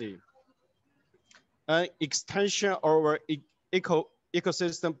Ross Sea, an extension of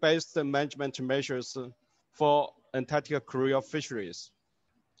ecosystem-based management measures for Antarctica creel fisheries,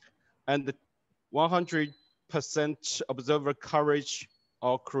 and 100% observer coverage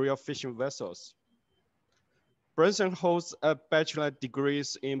of creel fishing vessels. Branson holds a bachelor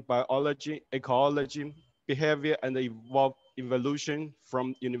degrees in biology, ecology, behavior, and evolution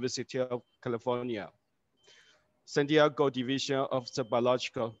from University of California, San Diego Division of the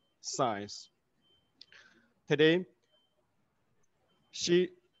Biological Science. Today,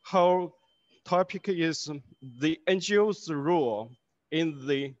 her topic is the NGO's role in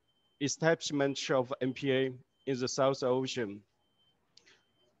the establishment of MPA in the South Ocean.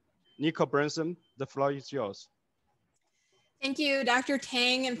 Nicole Branson, the floor is yours. Thank you, Dr.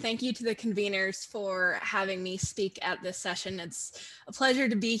 Tang, and thank you to the conveners for having me speak at this session. It's a pleasure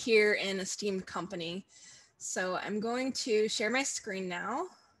to be here in esteemed company. So I'm going to share my screen now.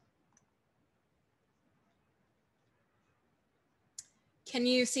 Can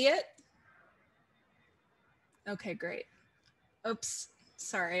you see it? Okay, great. Oops,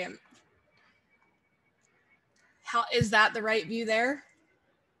 sorry. How is that the right view there?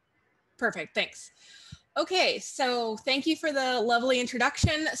 Perfect, thanks. Okay, so thank you for the lovely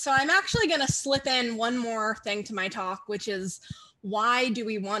introduction. So I'm actually going to slip in one more thing to my talk, which is why do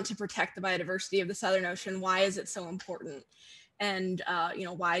we want to protect the biodiversity of the Southern Ocean? Why is it so important? And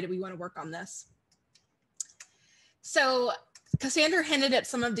why do we want to work on this? So Cassandra hinted at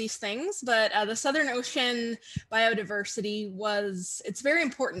some of these things, but the Southern Ocean biodiversity it's very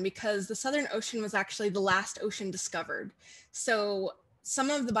important because the Southern Ocean was actually the last ocean discovered. So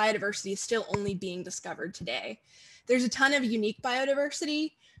some of the biodiversity is still only being discovered today. There's a ton of unique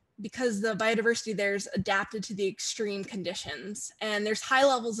biodiversity because the biodiversity there's adapted to the extreme conditions. And there's high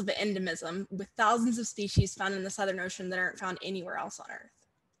levels of endemism with thousands of species found in the Southern Ocean that aren't found anywhere else on Earth.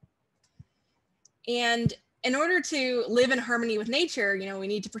 And in order to live in harmony with nature, we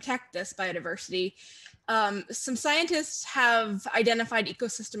need to protect this biodiversity. Some scientists have identified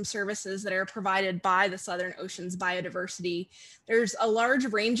ecosystem services that are provided by the Southern Ocean's biodiversity. There's a large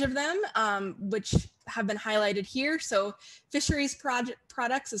range of them, which have been highlighted here. So fisheries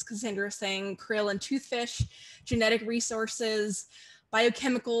products, as Cassandra was saying, krill and toothfish, genetic resources,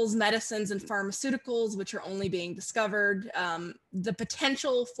 biochemicals, medicines, and pharmaceuticals, which are only being discovered, the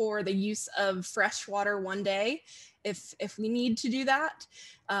potential for the use of fresh water one day, if we need to do that,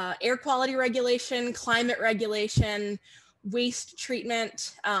 air quality regulation, climate regulation, waste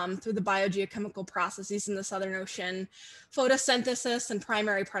treatment through the biogeochemical processes in the Southern Ocean, photosynthesis and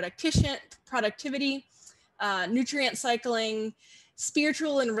primary productivity, nutrient cycling,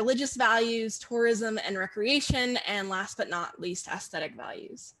 spiritual and religious values, tourism and recreation, and last but not least, aesthetic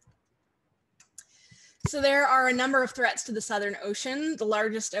values. So there are a number of threats to the Southern Ocean, the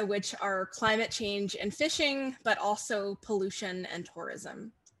largest of which are climate change and fishing, but also pollution and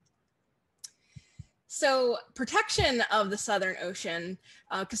tourism. So protection of the Southern Ocean,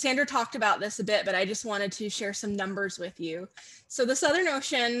 Cassandra talked about this a bit, but I just wanted to share some numbers with you. So the Southern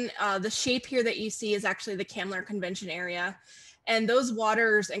Ocean, the shape here that you see is actually the Kamlar Convention area, and those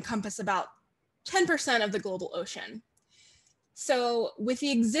waters encompass about 10% of the global ocean. So with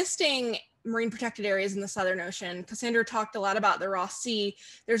the existing marine protected areas in the Southern Ocean, Cassandra talked a lot about the Ross Sea.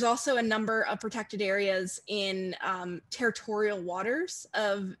 There's also a number of protected areas in territorial waters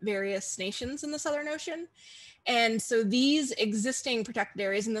of various nations in the Southern Ocean. And so these existing protected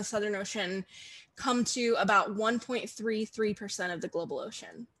areas in the Southern Ocean come to about 1.33% of the global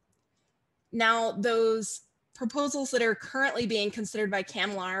ocean. Now, those proposals that are currently being considered by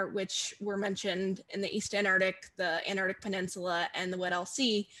Kamlar, which were mentioned in the East Antarctic, the Antarctic Peninsula, and the Weddell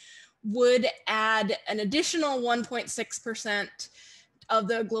Sea, would add an additional 1.6% of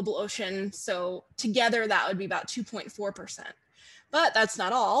the global ocean. So together that would be about 2.4%. But that's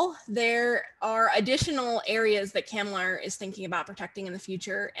not all. There are additional areas that Kamlar is thinking about protecting in the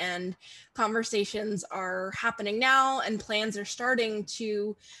future, and conversations are happening now, and plans are starting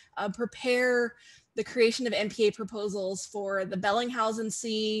to prepare the creation of MPA proposals for the Bellinghausen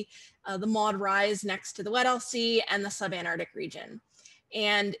Sea, the Maud Rise next to the Weddell Sea, and the subantarctic region.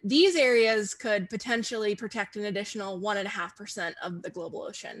 And these areas could potentially protect an additional 1.5% of the global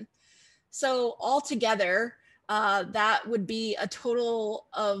ocean. So altogether, that would be a total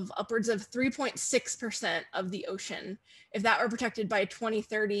of upwards of 3.6% of the ocean. If that were protected by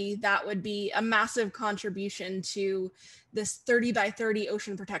 2030, that would be a massive contribution to this 30 by 30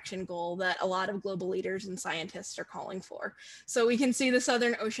 ocean protection goal that a lot of global leaders and scientists are calling for. So we can see the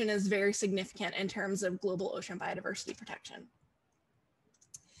Southern Ocean is very significant in terms of global ocean biodiversity protection.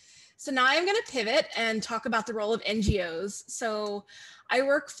 So now I'm going to pivot and talk about the role of NGOs. So I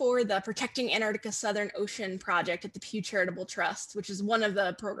work for the Protecting Antarctica Southern Ocean project at the Pew Charitable Trust, which is one of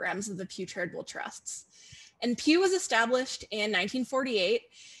the programs of the Pew Charitable Trusts. And Pew was established in 1948.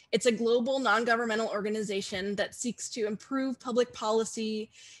 It's a global non-governmental organization that seeks to improve public policy,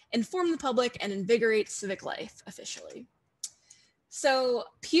 inform the public, and invigorate civic life officially. So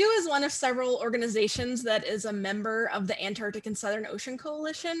Pew is one of several organizations that is a member of the Antarctic and Southern Ocean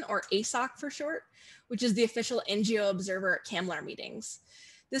Coalition, or ASOC for short, which is the official NGO observer at Kamlar meetings.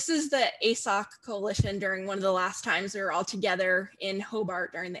 This is the ASOC coalition during one of the last times we were all together in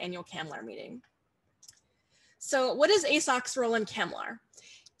Hobart during the annual Kamlar meeting. So what is ASOC's role in Kamlar?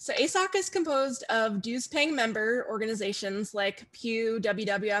 So ASOC is composed of dues-paying member organizations like Pew,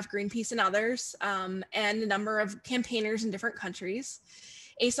 WWF, Greenpeace, and others, and a number of campaigners in different countries.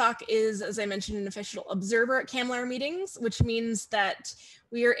 ASOC is, as I mentioned, an official observer at Kamlar meetings, which means that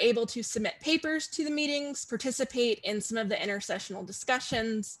we are able to submit papers to the meetings, participate in some of the intersessional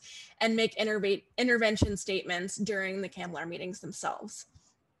discussions, and make intervention statements during the Kamlar meetings themselves.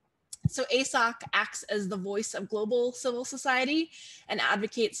 So ASOC acts as the voice of global civil society and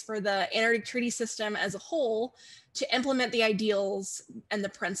advocates for the Antarctic Treaty System as a whole to implement the ideals and the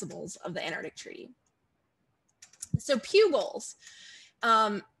principles of the Antarctic Treaty. So Pew goals,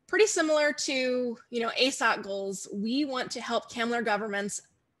 pretty similar to ASOC goals. We want to help Kamlar governments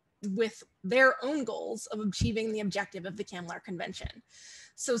with their own goals of achieving the objective of the Kamlar Convention.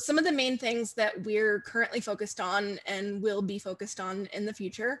 So some of the main things that we're currently focused on and will be focused on in the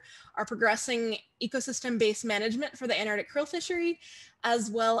future are progressing ecosystem-based management for the Antarctic krill fishery,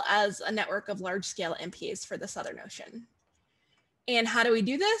 as well as a network of large-scale MPAs for the Southern Ocean. And how do we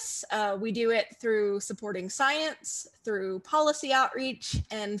do this? We do it through supporting science, through policy outreach,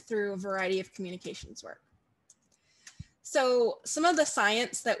 and through a variety of communications work. So some of the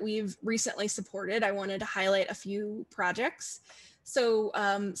science that we've recently supported, I wanted to highlight a few projects. So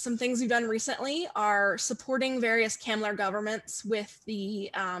some things we've done recently are supporting various CAMLR governments with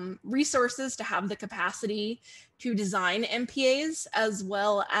the resources to have the capacity to design MPAs, as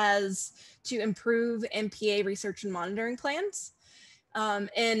well as to improve MPA research and monitoring plans.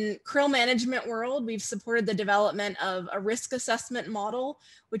 In krill management world, we've supported the development of a risk assessment model,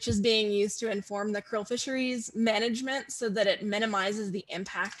 which is being used to inform the krill fisheries management so that it minimizes the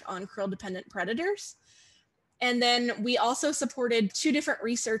impact on krill dependent predators. And then we also supported 2 different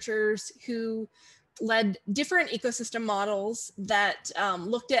researchers who led different ecosystem models that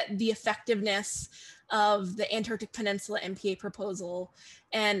looked at the effectiveness of the Antarctic Peninsula MPA proposal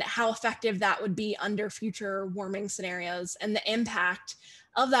and how effective that would be under future warming scenarios and the impact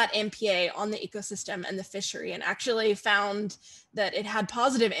of that MPA on the ecosystem and the fishery, and actually found that it had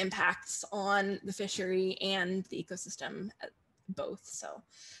positive impacts on the fishery and the ecosystem both. So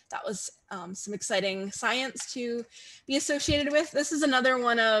that was some exciting science to be associated with. This is another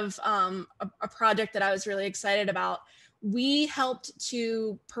one of a project that I was really excited about. We helped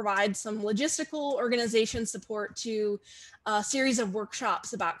to provide some logistical organization support to a series of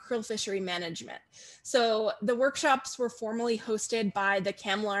workshops about krill fishery management. So the workshops were formally hosted by the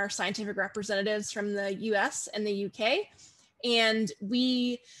CAMLR scientific representatives from the US and the UK. And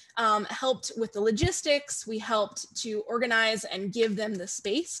we helped with the logistics. We helped to organize and give them the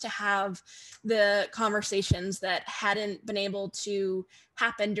space to have the conversations that hadn't been able to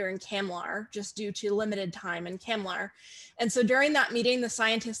happen during CAMLR just due to limited time in CAMLR. And so during that meeting, the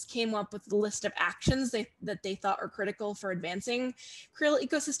scientists came up with a list of actions that they thought were critical for advancing krill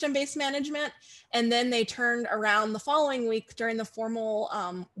ecosystem-based management. And then they turned around the following week during the formal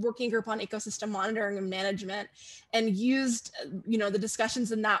working group on ecosystem monitoring and management and used the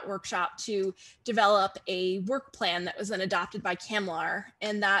discussions in that workshop to develop a work plan that was then adopted by CAMLR.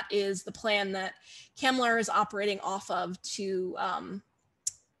 And that is the plan that CAMLR is operating off of to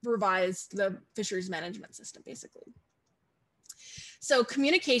revise the fisheries management system, basically. So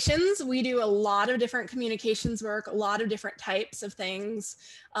communications, we do a lot of different communications work, a lot of different types of things.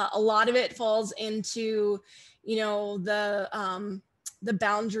 A lot of it falls into, the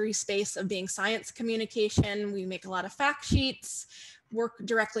boundary space of being science communication. We make a lot of fact sheets, work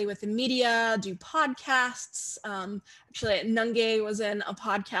directly with the media, do podcasts. Actually, Nunge was in a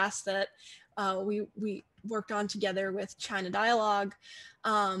podcast that we worked on together with China Dialogue.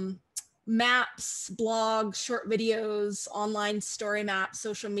 Maps, blogs, short videos, online story maps,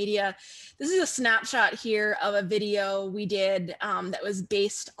 social media. This is a snapshot here of a video we did that was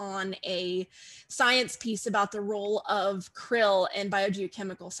based on a science piece about the role of krill in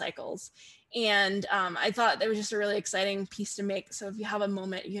biogeochemical cycles. And I thought that was just a really exciting piece to make. So if you have a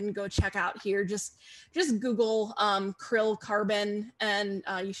moment, you can go check out here. Just Google krill carbon and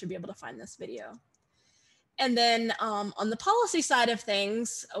you should be able to find this video. And then on the policy side of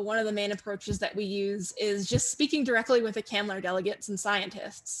things, one of the main approaches that we use is just speaking directly with the CAMLR delegates and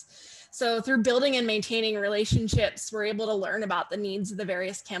scientists. So through building and maintaining relationships, we're able to learn about the needs of the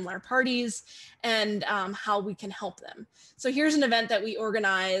various CAMLR parties and how we can help them. So here's an event that we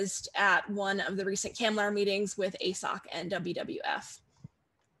organized at one of the recent CAMLR meetings with ASOC and WWF.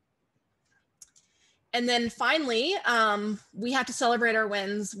 And then finally, we have to celebrate our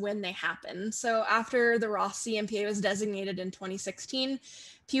wins when they happen. So after the Ross Sea MPA was designated in 2016,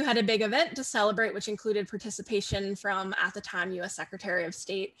 Pew had a big event to celebrate, which included participation from, at the time, US Secretary of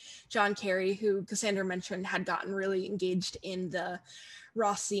State, John Kerry, who Cassandra mentioned had gotten really engaged in the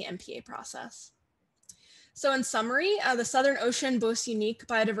Ross Sea MPA process. So in summary, the Southern Ocean boasts unique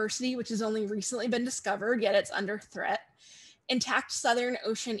biodiversity, which has only recently been discovered, yet it's under threat. Intact Southern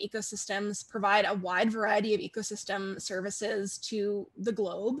Ocean ecosystems provide a wide variety of ecosystem services to the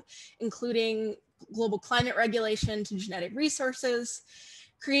globe, including global climate regulation to genetic resources.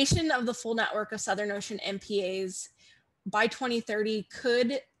 Creation of the full network of Southern Ocean MPAs by 2030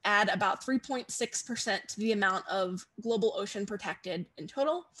 could add about 3.6% to the amount of global ocean protected in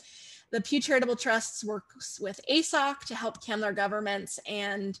total. The Pew Charitable Trusts works with ASOC to help CAMLR governments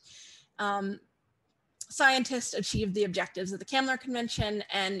and scientists achieve the objectives of the CAMLR Convention,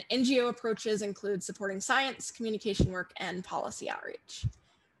 and NGO approaches include supporting science, communication work, and policy outreach.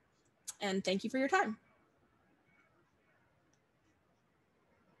 And thank you for your time.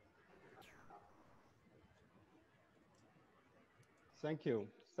 Thank you,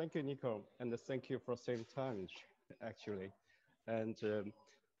 Nico, and thank you for saving time, actually. And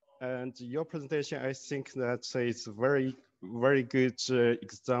your presentation, I think that is very, very good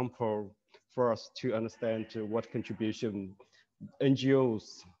example for us to understand what contribution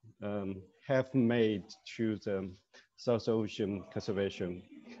NGOs have made to the South Ocean conservation,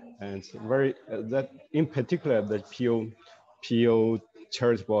 and that in particular the Pew PO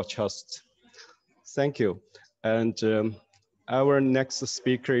Charitable Trust. Thank you. And our next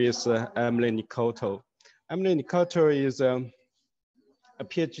speaker is Emily Nicoto. Emily Nicoto is a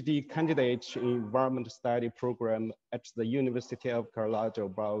PhD candidate in environmental study program at the University of Colorado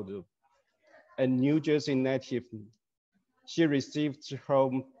Boulder. A New Jersey native, she received her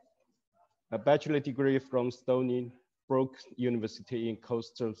bachelor degree from Stony Brook University in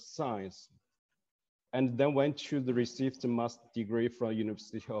coastal science, and then went to receive the master's degree from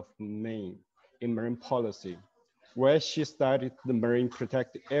University of Maine in marine policy, where she studied the marine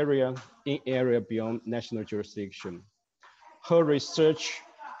protected area in area beyond national jurisdiction. Her research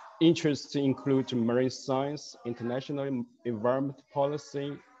interests include marine science, international environment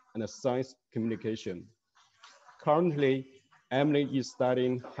policy, and science communication. Currently, Emily is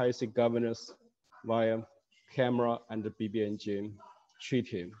studying high sea governance via CAMERA and the BBNJ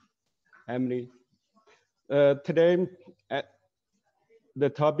treaty. Emily, today, the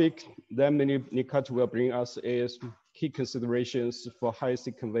topic that Emily Nicoto will bring us is key considerations for high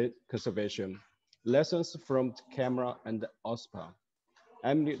sea conservation, lessons from CAMERA and OSPA.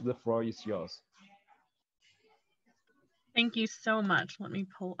 Emily, the floor is yours. Thank you so much. Let me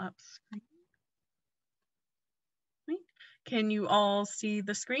pull up screen. Can you all see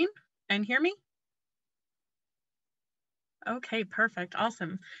the screen and hear me? Okay, perfect,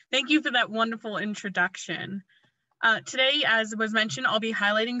 awesome. Thank you for that wonderful introduction. Today, as was mentioned, I'll be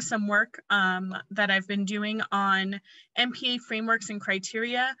highlighting some work that I've been doing on MPA frameworks and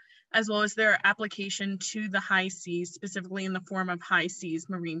criteria, as well as their application to the high seas, specifically in the form of high seas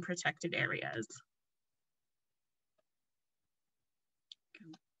marine protected areas.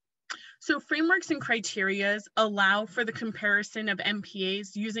 So frameworks and criteria allow for the comparison of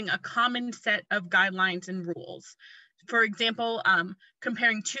MPAs using a common set of guidelines and rules. For example,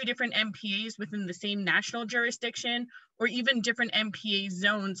 comparing two different MPAs within the same national jurisdiction, or even different MPA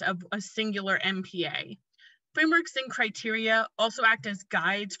zones of a singular MPA. Frameworks and criteria also act as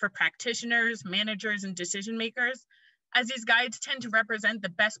guides for practitioners, managers, and decision makers, as these guides tend to represent the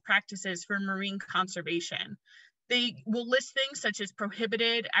best practices for marine conservation. They will list things such as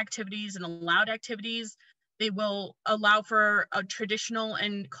prohibited activities and allowed activities. They will allow for a traditional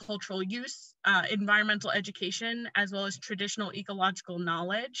and cultural use, environmental education, as well as traditional ecological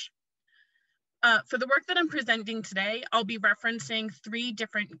knowledge. For the work that I'm presenting today, I'll be referencing three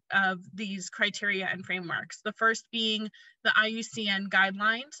different of these criteria and frameworks. The first being the IUCN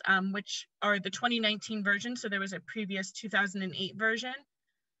guidelines, which are the 2019 version, so there was a previous 2008 version.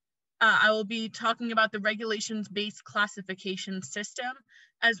 I will be talking about the regulations-based classification system,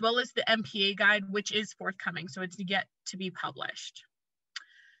 as well as the MPA guide, which is forthcoming, so it's yet to be published.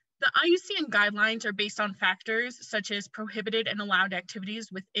 The IUCN guidelines are based on factors such as prohibited and allowed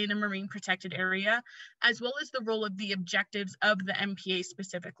activities within a marine protected area, as well as the role of the objectives of the MPA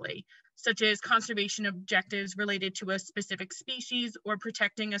specifically, such as conservation objectives related to a specific species or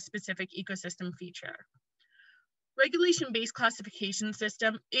protecting a specific ecosystem feature. Regulation-based classification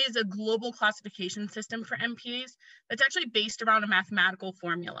system is a global classification system for MPAs that's actually based around a mathematical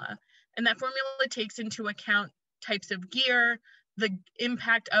formula. And that formula takes into account types of gear, the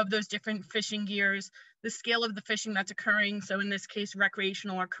impact of those different fishing gears, the scale of the fishing that's occurring, so in this case,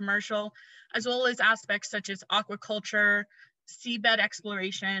 recreational or commercial, as well as aspects such as aquaculture, seabed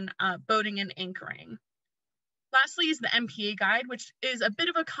exploration, boating, and anchoring. Lastly is the MPA guide, which is a bit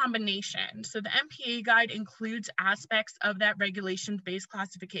of a combination. So the MPA guide includes aspects of that regulations-based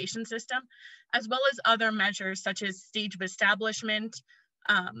classification system, as well as other measures such as stage of establishment,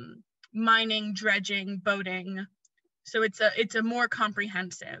 mining, dredging, boating. So it's a more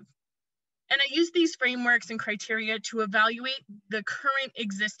comprehensive. And I use these frameworks and criteria to evaluate the current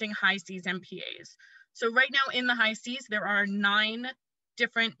existing high seas MPAs. So right now in the high seas, there are 9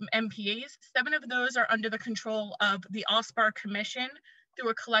 different MPAs. 7 of those are under the control of the OSPAR Commission through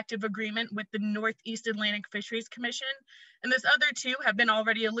a collective agreement with the Northeast Atlantic Fisheries Commission. And those other 2 have been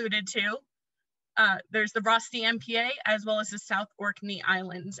already alluded to. There's the Rosti MPA, as well as the South Orkney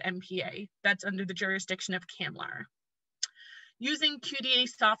Islands MPA. That's under the jurisdiction of CAMLAR. Using QDA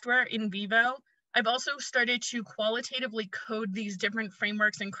software in vivo, I've also started to qualitatively code these different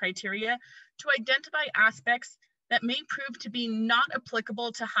frameworks and criteria to identify aspects that may prove to be not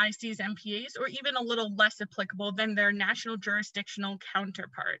applicable to high seas MPAs, or even a little less applicable than their national jurisdictional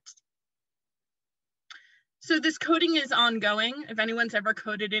counterparts. So this coding is ongoing. If anyone's ever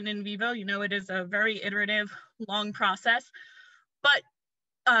coded in vivo, you know it is a very iterative, long process, but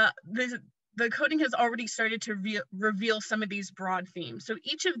the coding has already started to reveal some of these broad themes. So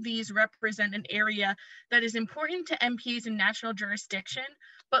each of these represent an area that is important to MPAs in national jurisdiction,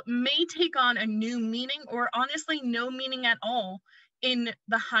 but may take on a new meaning or honestly no meaning at all in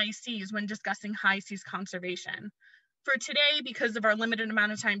the high seas when discussing high seas conservation. For today, because of our limited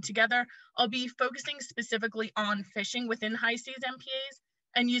amount of time together, I'll be focusing specifically on fishing within high seas MPAs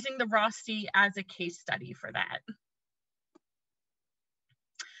and using the Ross Sea as a case study for that.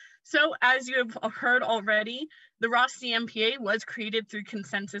 So as you have heard already, the Ross Sea MPA was created through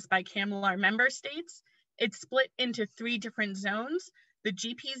consensus by CAMLR member states. It's split into 3 different zones: the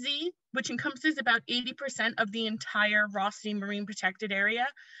GPZ, which encompasses about 80% of the entire Ross Sea Marine Protected Area,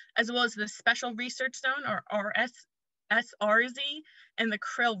 as well as the Special Research Zone, or SRZ, and the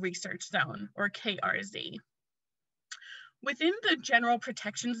Krill Research Zone, or KRZ. Within the General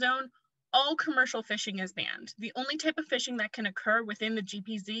Protection Zone, all commercial fishing is banned. The only type of fishing that can occur within the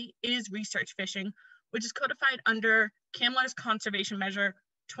GPZ is research fishing, which is codified under CAMLR's Conservation Measure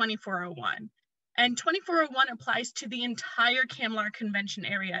 2401. And 2401 applies to the entire CAMLR Convention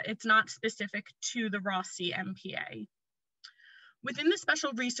area. It's not specific to the Ross Sea MPA. Within the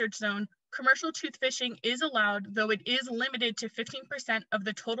Special Research Zone, commercial tooth fishing is allowed, though it is limited to 15% of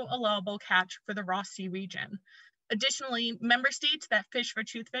the total allowable catch for the Ross Sea region. Additionally, member states that fish for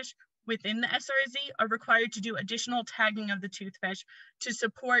toothfish within the SRZ are required to do additional tagging of the toothfish to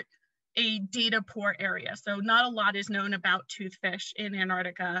support a data poor area. So not a lot is known about toothfish in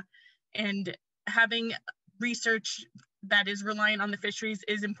Antarctica, and having research that is reliant on the fisheries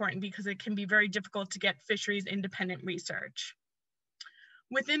is important because it can be very difficult to get fisheries independent research.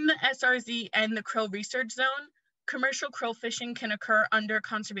 Within the SRZ and the Krill Research Zone, commercial krill fishing can occur under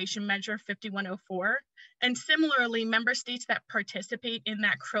Conservation Measure 5104. And similarly, member states that participate in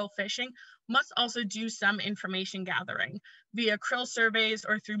that krill fishing must also do some information gathering via krill surveys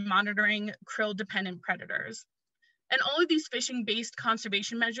or through monitoring krill-dependent predators. And all of these fishing-based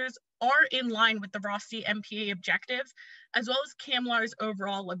conservation measures are in line with the Ross Sea MPA objectives, as well as CAMLR's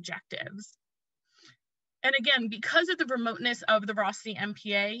overall objectives. And again, because of the remoteness of the Ross Sea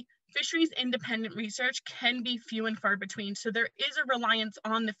MPA, fisheries independent research can be few and far between. So there is a reliance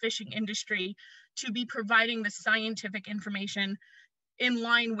on the fishing industry to be providing the scientific information in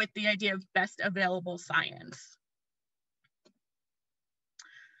line with the idea of best available science.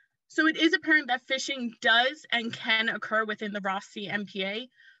 So it is apparent that fishing does and can occur within the Ross Sea MPA,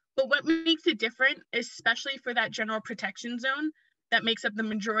 but what makes it different, especially for that general protection zone that makes up the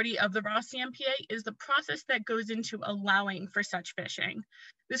majority of the Ross Sea MPA, is the process that goes into allowing for such fishing.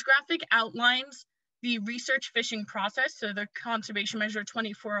 This graphic outlines the research fishing process, so the Conservation Measure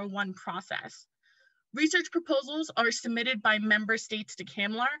 2401 process. Research proposals are submitted by member states to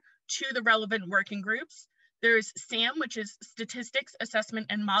CAMLR to the relevant working groups. There's SAM, which is Statistics, Assessment,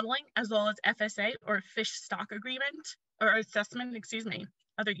 and Modeling, as well as FSA, or Fish Stock Agreement, or Assessment, excuse me,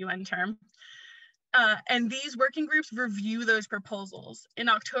 other UN term. And these working groups review those proposals. In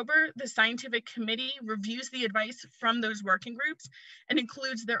October, the scientific committee reviews the advice from those working groups and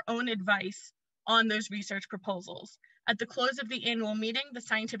includes their own advice on those research proposals. At the close of the annual meeting, the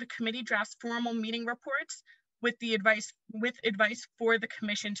scientific committee drafts formal meeting reports with advice for the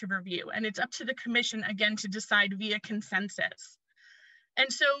commission to review. And it's up to the commission, again, to decide via consensus.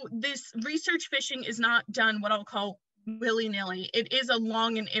 And so this research fishing is not done what I'll call willy-nilly. It is a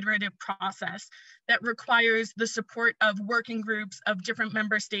long and iterative process that requires the support of working groups of different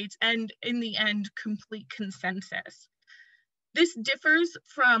member states and, in the end, complete consensus. This differs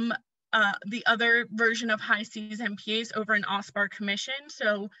from the other version of high seas MPAs over an OSPAR commission.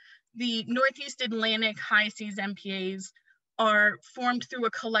 So the Northeast Atlantic high seas MPAs are formed through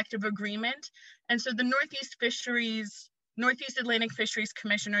a collective agreement. And so the Northeast Atlantic Fisheries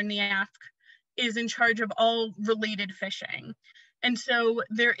Commission, or NEAFC, is in charge of all related fishing. And so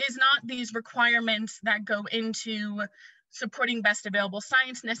there is not these requirements that go into supporting best available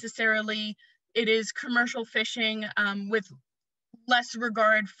science necessarily. It is commercial fishing with less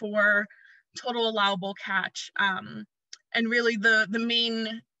regard for total allowable catch. And really the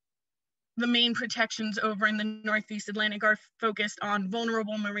main protections over in the Northeast Atlantic are focused on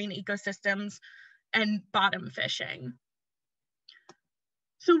vulnerable marine ecosystems and bottom fishing.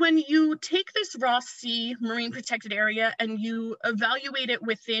 So when you take this Ross Sea Marine Protected Area and you evaluate it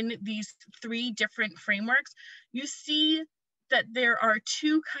within these 3 different frameworks, you see that there are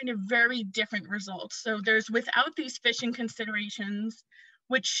 2 kind of very different results. So there's without these fishing considerations,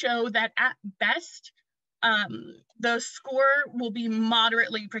 which show that at best, the score will be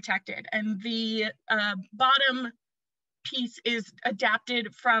moderately protected. And the bottom piece is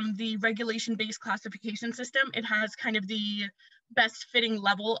adapted from the regulation-based classification system. It has kind of the best fitting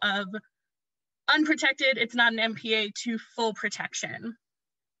level of unprotected, it's not an MPA, to full protection.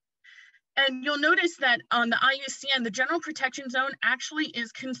 And you'll notice that on the IUCN, the general protection zone actually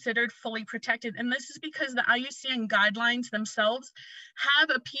is considered fully protected. And this is because the IUCN guidelines themselves have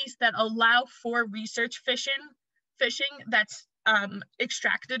a piece that allow for research fishing that's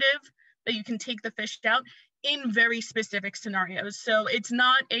extractative, that you can take the fish out in very specific scenarios. So it's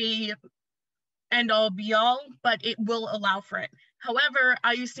not a end all be all, but it will allow for it. However,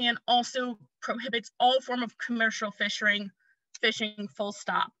 IUCN also prohibits all form of commercial fishing full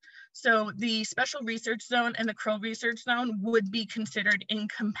stop. So the special research zone and the krill research zone would be considered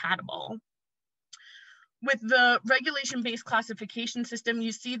incompatible. With the regulation-based classification system,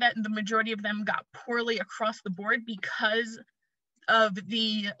 you see that the majority of them got poorly across the board because of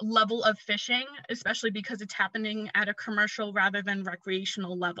the level of fishing, especially because it's happening at a commercial rather than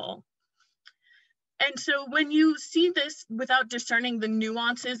recreational level. And so when you see this without discerning the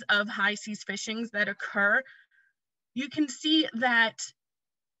nuances of high seas fishings that occur, you can see that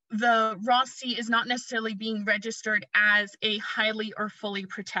the Ross Sea is not necessarily being registered as a highly or fully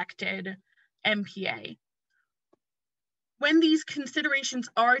protected MPA. When these considerations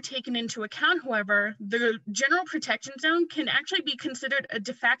are taken into account, however, the general protection zone can actually be considered a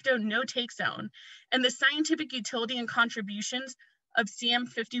de facto no-take zone, and the scientific utility and contributions of CM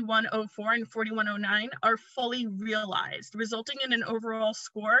 5104 and 4109 are fully realized, resulting in an overall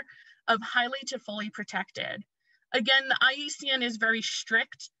score of highly to fully protected. Again, the IUCN is very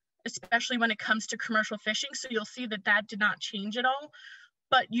strict, especially when it comes to commercial fishing, so you'll see that that did not change at all.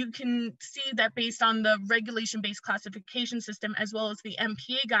 But you can see that based on the regulation-based classification system, as well as the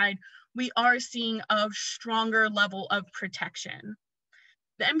MPA guide, we are seeing a stronger level of protection.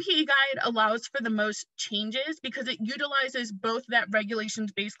 The MPA guide allows for the most changes because it utilizes both that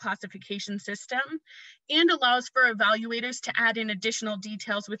regulations-based classification system and allows for evaluators to add in additional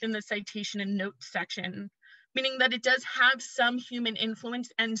details within the citation and notes section, meaning that it does have some human influence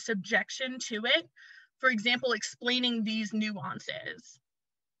and subjection to it, for example, explaining these nuances.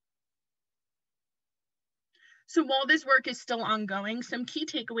 So while this work is still ongoing, some key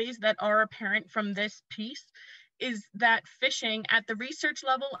takeaways that are apparent from this piece is that fishing at the research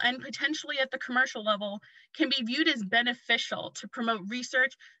level and potentially at the commercial level can be viewed as beneficial to promote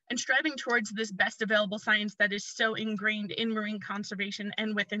research and striving towards this best available science that is so ingrained in marine conservation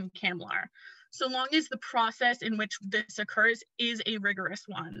and within CAMLAR, so long as the process in which this occurs is a rigorous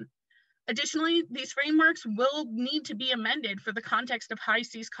one. Additionally, these frameworks will need to be amended for the context of high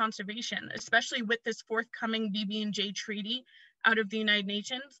seas conservation, especially with this forthcoming BB&J treaty out of the United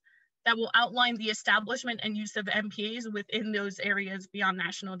Nations that will outline the establishment and use of MPAs within those areas beyond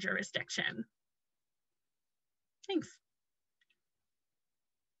national jurisdiction. Thanks.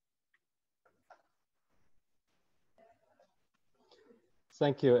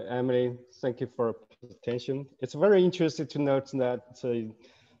 Thank you, Emily. Thank you for your presentation. It's very interesting to note that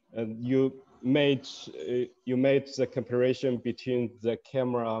you made the comparison between the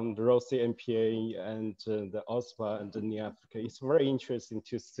camera and the Ross Sea MPA and the OSPA and the NIAFRICA. It's very interesting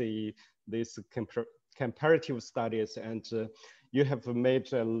to see these comparative studies, and you have made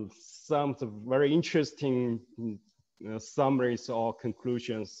some very interesting summaries or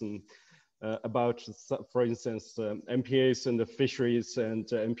conclusions about, for instance, MPAs and the fisheries and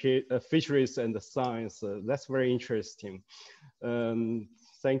fisheries and the science. That's very interesting.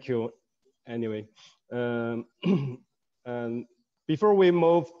 Thank you. Anyway, and before we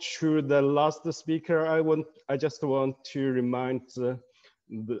move to the last speaker, I just want to remind the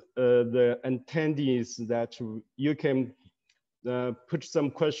attendees that you can put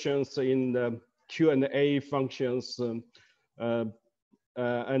some questions in the Q&A functions,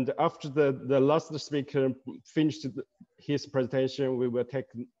 and after the last speaker finished his presentation, we will take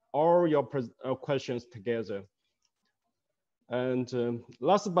all your questions together. And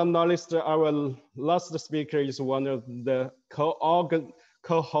last but not least, our last speaker is one of the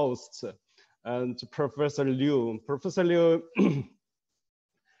co-hosts, and Professor Liu. Professor Liu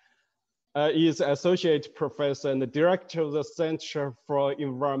is Associate Professor and the Director of the Center for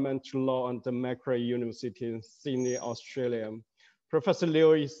Environmental Law at the Macquarie University, Sydney, Australia. Professor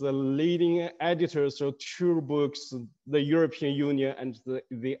Liu is the leading editor of two books, The European Union and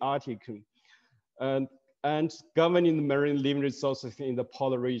the Arctic, and governing the marine living resources in the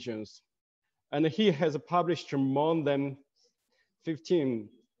polar regions. And he has published more than 15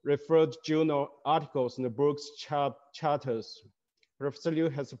 referred journal articles and books charters. Professor Liu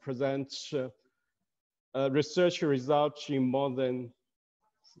has presented research results in more than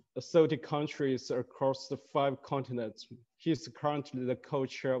 30 countries across the 5 continents. He is currently the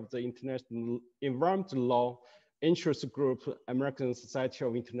co-chair of the International Environmental Law Interest Group, American Society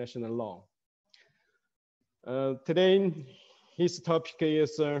of International Law. Today, his topic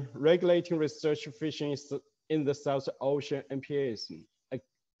is regulating research fishing in the South Ocean MPAs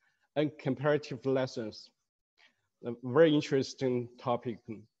and comparative lessons. A very interesting topic.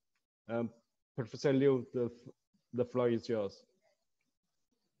 Professor Liu, the floor is yours.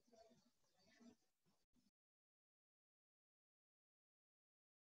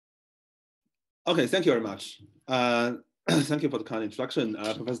 Okay, thank you very much. Thank you for the kind introduction,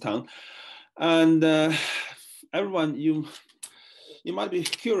 Professor Tang. And everyone, you might be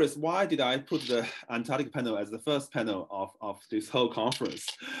curious, why did I put the Antarctic panel as the first panel of this whole conference?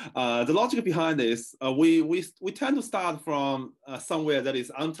 The logic behind this, we tend to start from somewhere that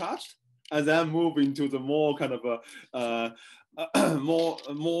is untouched, and then move into the more kind of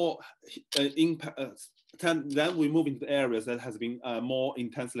then we move into areas that has been more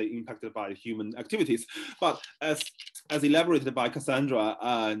intensely impacted by human activities. But as elaborated by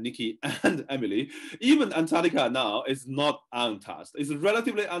Cassandra, Nikki, and Emily, even Antarctica now is not untouched. It's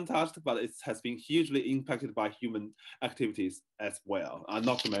relatively untouched, but it has been hugely impacted by human activities as well,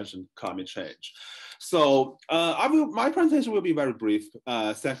 not to mention climate change. So my presentation will be very brief,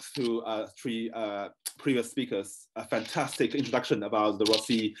 thanks to three previous speakers, a fantastic introduction about the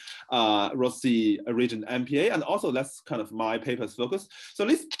Ross Sea region MPA, and also that's kind of my paper's focus. So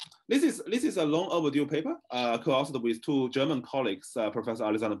this is a long overdue paper, co-authored with two German colleagues, Professor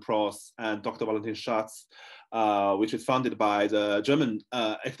Alexander Pross and Dr. Valentin Schatz, which is funded by the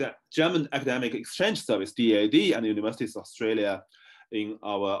German Academic Exchange Service, DAD, and the Universities of Australia in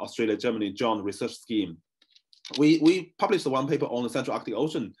our Australia-Germany joint research scheme. We published one paper on the Central Arctic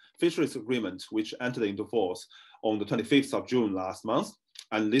Ocean Fisheries Agreement, which entered into force on the 25th of June last month.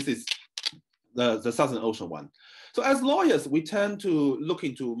 And this is the Southern Ocean one. So as lawyers, we tend to look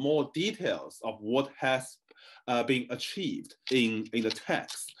into more details of what has been achieved in the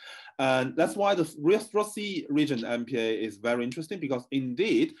text. And that's why the Ross Sea region MPA is very interesting, because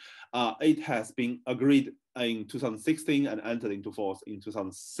indeed, it has been agreed in 2016 and entered into force in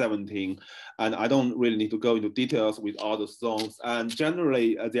 2017. And I don't really need to go into details with all the zones. And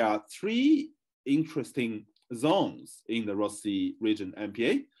generally, there are three interesting zones in the Ross Sea region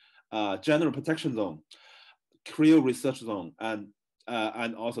MPA: general protection zone, creel research zone,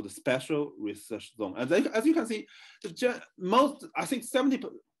 and also the special research zone. And as you can see, I think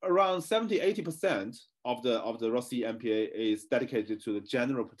around 70–80% of the Ross Sea MPA is dedicated to the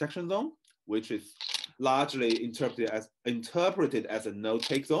general protection zone, which is largely interpreted as a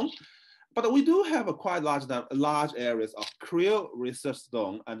no-take zone. But we do have a quite large areas of creel research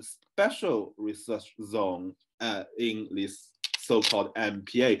zone and special research zone in this so-called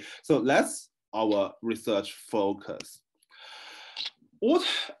MPA. So that's our research focus. What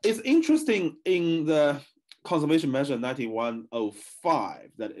is interesting in the Conservation Measure 9105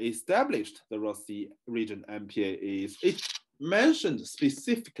 that established the Ross Sea region MPA is it mentioned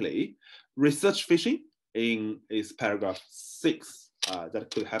specifically research fishing in its paragraph 6 that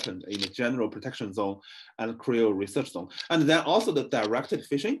could happen in the general protection zone and creel research zone, and then also the directed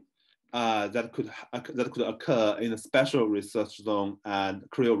fishing that could occur in the special research zone and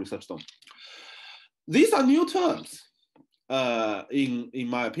creel research zone. These are new terms in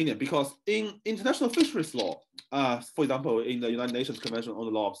my opinion, because in international fisheries law, for example, in the United Nations Convention on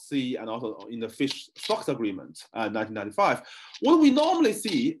the Law of Sea and also in the Fish Stocks Agreement 1995, what we normally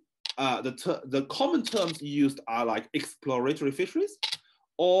see, the common terms used are like exploratory fisheries,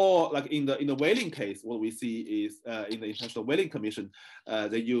 or like in the whaling case, what we see is in the International Whaling Commission,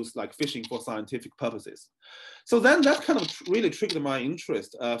 they use like fishing for scientific purposes. So then that kind of really triggered my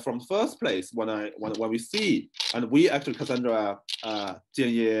interest from the first place when we see, and we actually, Cassandra,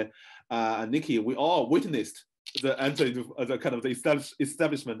 Jianye, and Nikki, we all witnessed the entry into the kind of the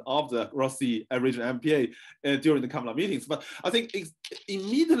establishment of the Ross Sea region MPA during the Kamala meetings. But I think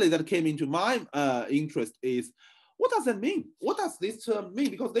immediately that came into my interest is, what does that mean? What does this term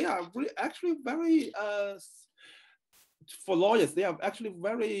mean? Because they are really actually very, for lawyers, they are actually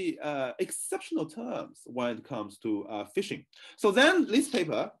very exceptional terms when it comes to fishing. So then this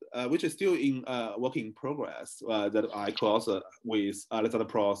paper, which is still in work in progress, that I co-authored with Alexander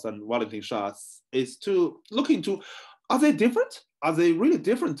Pross and Valentin Schatz, is to look into, are they different? Are they really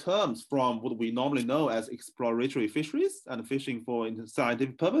different terms from what we normally know as exploratory fisheries and fishing for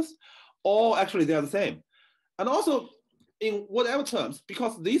scientific purpose? Or actually they are the same? And also in whatever terms,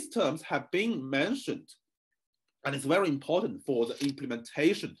 because these terms have been mentioned, and it's very important for the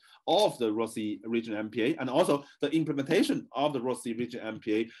implementation of the Ross Sea region MPA, and also the implementation of the Ross Sea region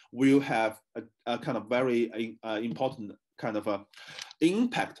MPA will have a kind of very important kind of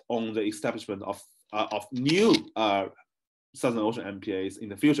impact on the establishment of new Southern Ocean MPAs in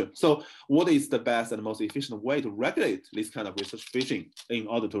the future. So what is the best and most efficient way to regulate this kind of research fishing in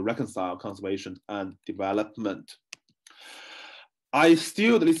order to reconcile conservation and development? I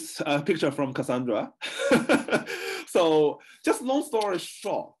steal this picture from Cassandra. So just long story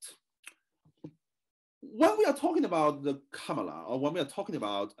short, when we are talking about the Kamala, or when we are talking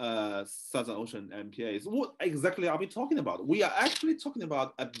about Southern Ocean MPAs, what exactly are we talking about? We are actually talking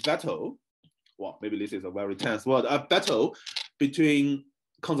about a battle. Well, maybe this is a very tense word, a battle between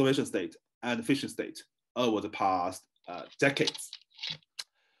conservation state and fishing state over the past decades.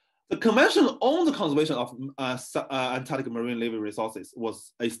 The Convention on the Conservation of Antarctic Marine Living Resources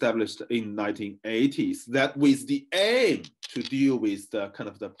was established in 1980s, that with the aim to deal with the kind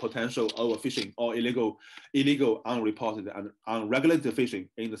of the potential overfishing or illegal, unreported and unregulated fishing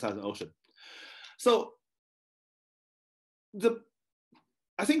in the Southern Ocean. So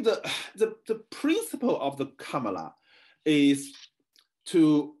I think the principle of the Kamala is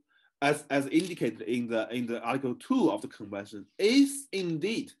to, as indicated in the Article 2 of the Convention, is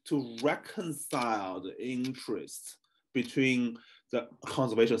indeed to reconcile the interests between the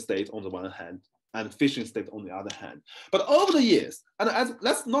conservation state on the one hand and fishing state on the other hand. But over the years, and as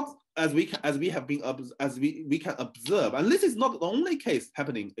we can observe, and this is not the only case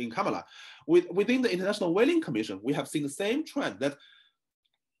happening in Kamala, within the International Whaling Commission, we have seen the same trend that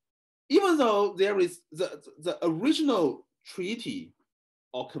even though there is the original treaty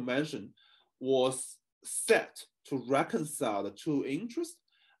or convention was set to reconcile the two interests,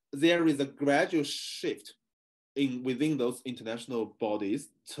 there is a gradual shift within those international bodies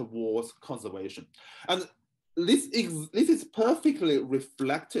towards conservation. And this is perfectly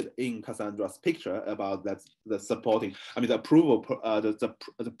reflected in Cassandra's picture about the supporting, the approval,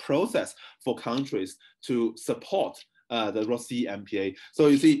 the process for countries to support the Ross Sea MPA. So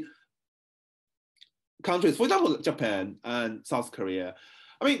you see, countries, for example, Japan and South Korea,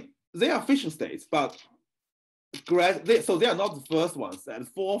 they are fishing states, but so they are not the first ones at the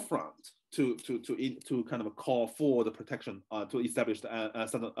forefront to kind of call for the protection to establish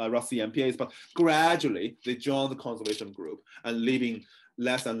the Ross Sea MPAs, but gradually they join the conservation group and leaving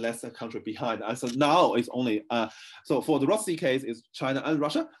less and less country behind. And so now it's only, so for the Ross Sea case, it's China and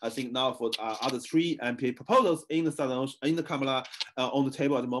Russia. I think now for other three MPA proposals in the Southern Ocean, in the Kamala on the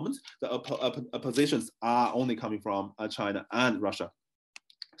table at the moment, the oppositions are only coming from China and Russia.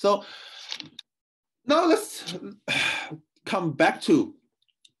 So now let's come back to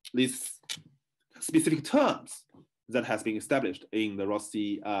these specific terms that has been established in the Ross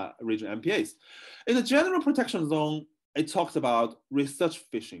Sea region MPAs. In the general protection zone, it talks about research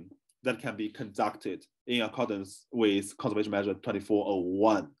fishing that can be conducted in accordance with Conservation Measure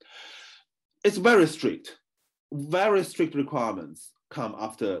 2401. It's very strict requirements come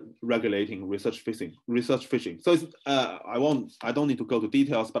after regulating research fishing. So it's, I don't need to go to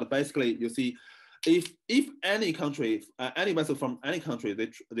details, but basically you see, if any country, any vessel from any country,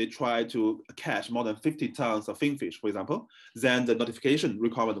 they try to catch more than 50 tons of finfish, for example, then the notification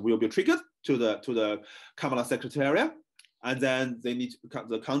requirement will be triggered to the Kamala Secretariat, and then they need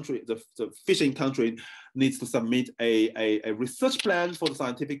the fishing country needs to submit a research plan for the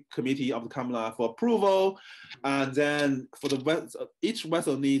scientific committee of the Kamala for approval, and then for each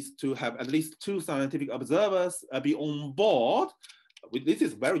vessel needs to have at least 2 scientific observers be on board. This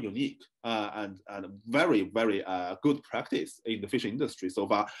is very unique and very, very good practice in the fishing industry so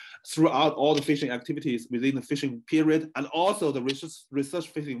far throughout all the fishing activities within the fishing period. And also the research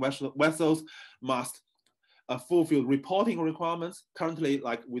fishing vessels must fulfill reporting requirements. Currently,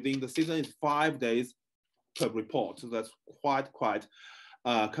 like within the season, is 5 days per report. So that's quite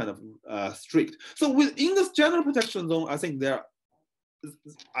kind of strict. So within this general protection zone, I think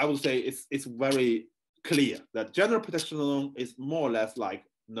I would say it's very clear that general protection zone is more or less like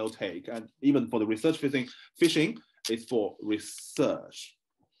no take, and even for the research fishing is for research.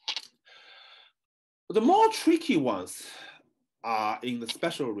 The more tricky ones are in the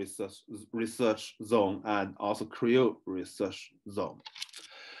special research zone and also creel research zone.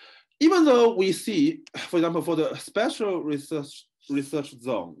 Even though we see, for example, for the special research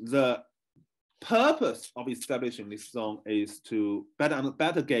zone, the purpose of establishing this zone is to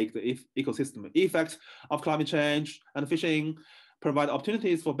better gauge the ecosystem effects of climate change and fishing, provide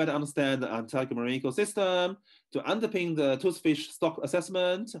opportunities for better understand the Antarctic marine ecosystem, to underpin the toothfish stock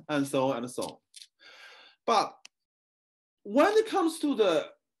assessment, and so on and so on. But when it comes to the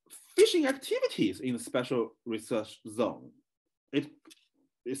fishing activities in the special research zone, it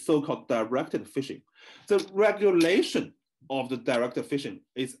is so-called directed fishing. The regulation of the directed fishing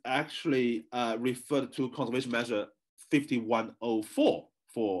is actually referred to Conservation Measure 5104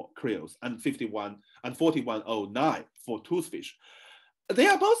 for creels and 4109 for toothfish. They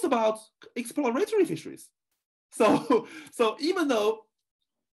are both about exploratory fisheries. So even though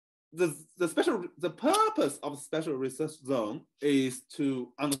the purpose of special research zone is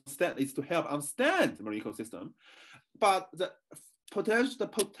to help understand the marine ecosystem, but the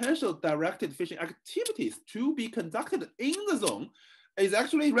potential directed fishing activities to be conducted in the zone is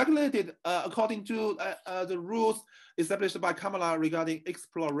actually regulated according to the rules established by CAMLA regarding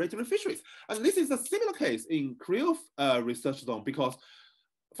exploratory fisheries. And this is a similar case in creel research zone, because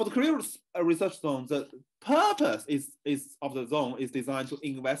for the creel research zone, the purpose of the zone is designed to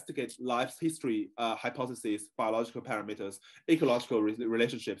investigate life's history, hypotheses, biological parameters, ecological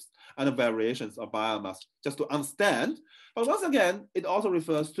relationships, and variations of biomass, just to understand. But once again, it also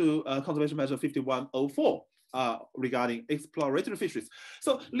refers to Conservation Measure 5104 regarding exploratory fisheries.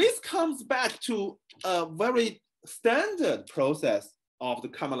 So this comes back to a very standard process of the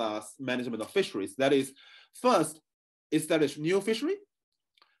CAMLA's management of fisheries. That is, first, establish new fishery,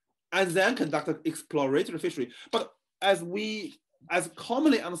 and then conduct an exploratory fishery. But as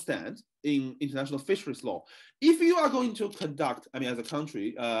commonly understand in international fisheries law, if you are going to conduct, as a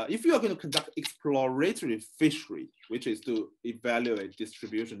country, if you are going to conduct exploratory fishery, which is to evaluate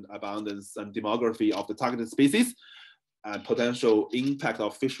distribution, abundance, and demography of the targeted species, and potential impact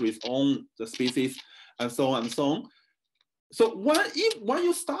of fisheries on the species, and so on and so on. So when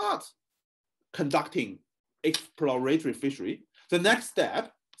you start conducting exploratory fishery, the next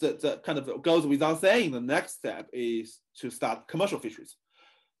step, the kind of goes without saying, the next step is to start commercial fisheries.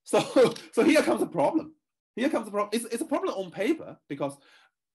 So here comes the problem. It's a problem on paper, because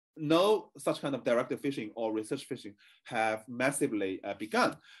no such kind of directed fishing or research fishing have massively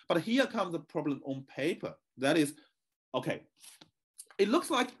begun. But here comes the problem on paper. That is, okay, it looks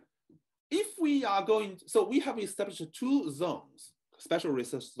like if we are going, so we have established two zones, special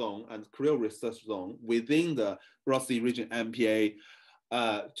research zone and creel research zone within the Ross Sea region MPA,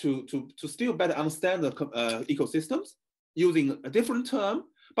 to still better understand the ecosystems using a different term.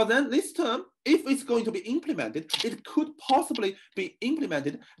 But then this term, if it's going to be implemented, it could possibly be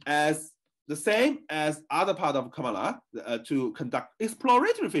implemented as the same as other part of CAMLA to conduct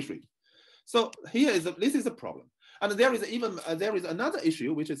exploratory fishery. So this is a problem. And there is another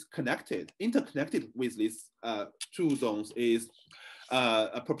issue which is interconnected with these two zones, is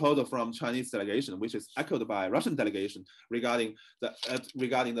a proposal from Chinese delegation, which is echoed by Russian delegation, regarding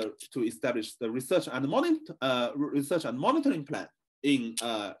to establish the research and monitoring plan in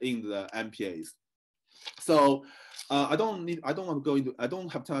the MPAs. So I don't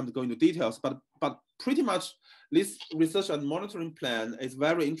have time to go into details, but pretty much this research and monitoring plan is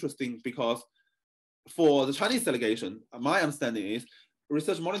very interesting, because for the Chinese delegation, my understanding is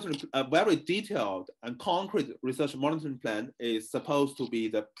research monitoring, a very detailed and concrete research monitoring plan is supposed to be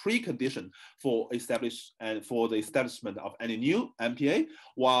the precondition for the establishment of any new MPA,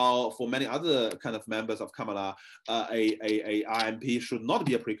 while for many other kind of members of CAMLA, a IMP should not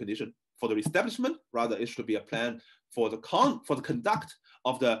be a precondition for the establishment. Rather, it should be a plan for the conduct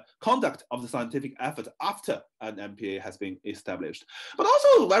of the scientific effort after an MPA has been established. But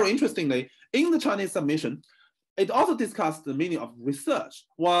also, very interestingly, in the Chinese submission, it also discussed the meaning of research,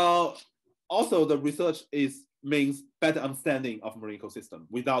 while also the research means better understanding of marine ecosystem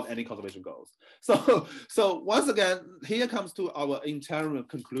without any conservation goals. So once again, here comes to our interim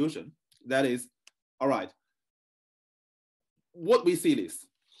conclusion. That is, all right, what we see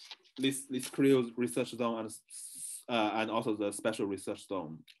this creel research zone and also the special research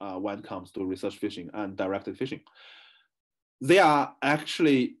zone when it comes to research fishing and directed fishing, they are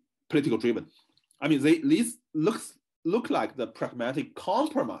actually political driven. These look like the pragmatic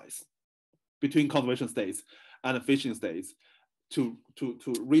compromise between conservation states and fishing states to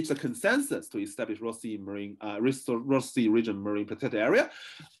reach a consensus to establish Ross Sea region marine protected area,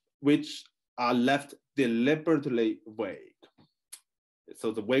 which are left deliberately vague.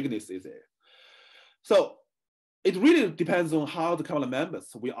 So the vagueness is there. So it really depends on how the CAMLA members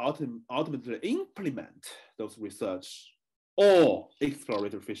will ultimately implement those research or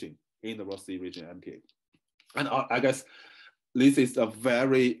exploratory fishing in the Ross Sea region MPA. And I guess this is a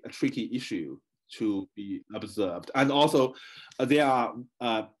very tricky issue to be observed. And also there are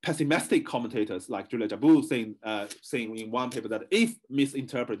pessimistic commentators like Julia Jabu saying in one paper that if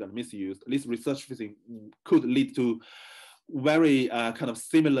misinterpreted and misused, this research fishing could lead to very kind of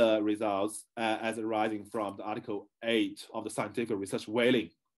similar results as arising from the Article 8 of the scientific research whaling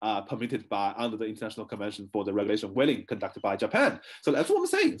permitted under the International Convention for the Regulation of Whaling conducted by Japan. So that's what I'm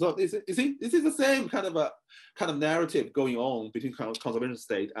saying. So this is the same kind of narrative going on between conservation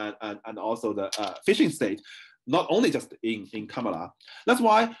state and also the fishing state, not only just in CAMLA. That's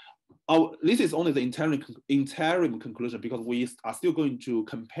why this is only the interim conclusion, because we are still going to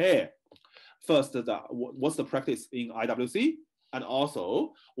compare first what's the practice in IWC, and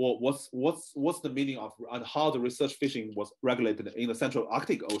also what's the meaning of and how the research fishing was regulated in the Central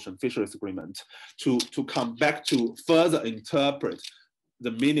Arctic Ocean Fisheries Agreement, to come back to further interpret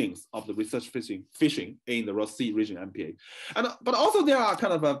the meanings of the research fishing in the Ross Sea region MPA. But also there are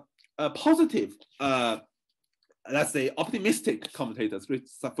kind of a positive, let's say optimistic commentators, for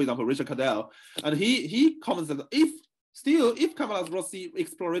example, Richard Cadell, and he comments that if Kamala's Ross Sea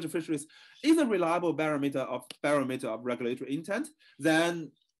exploratory fisheries is a reliable barometer of regulatory intent,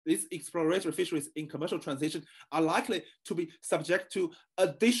 then these exploratory fisheries in commercial transition are likely to be subject to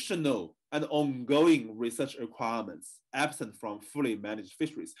additional and ongoing research requirements absent from fully managed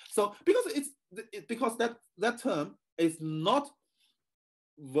fisheries. So because that term is not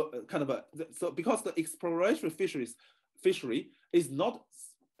kind of because the exploratory fishery is not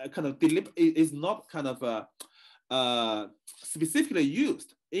specifically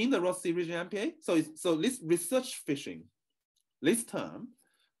used in the Ross Sea region MPA. So this research fishing, this term,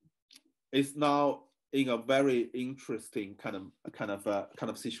 is now in a very interesting kind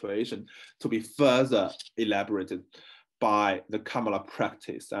of situation to be further elaborated by the Kamala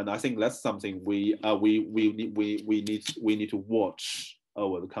practice, and I think that's something we need to watch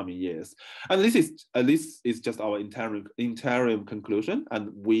over the coming years. And this is just our interim conclusion,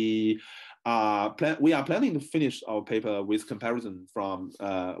 and we are planning to finish our paper with comparison from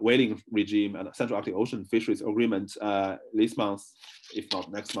whaling regime and Central Arctic Ocean Fisheries Agreement this month, if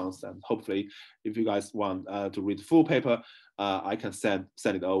not next month. And hopefully, if you guys want to read the full paper, I can send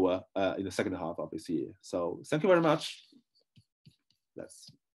it over in the second half of this year. So thank you very much.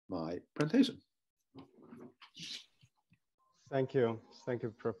 That's my presentation. Thank you,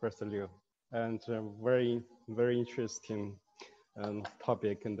 Professor Liu, and very interesting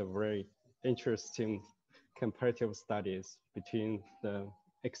topic, and a very interesting comparative studies between the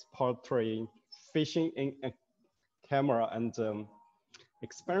exploratory fishing in a camera and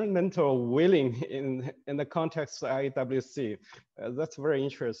experimental whaling in the context of IWC. That's very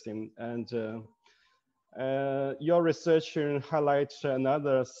interesting, and your research highlights some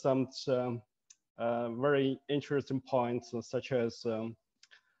very interesting points, such as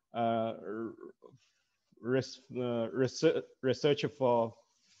research for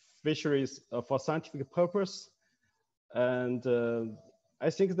fisheries for scientific purpose, and I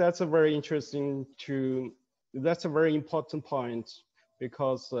think that's a very interesting that's a very important point,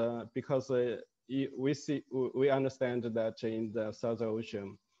 because we understand that in the Southern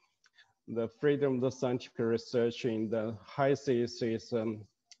Ocean, the freedom of the scientific research in the high seas is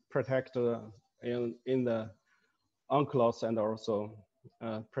protected in the UNCLOS, and also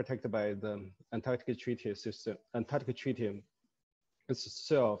protected by the Antarctic Treaty system, Antarctic Treaty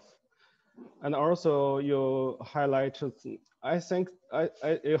itself. And also you highlighted, I think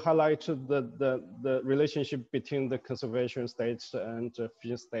you highlighted the relationship between the conservation states and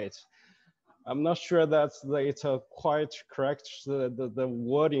fishing states. I'm not sure that it's quite correct, the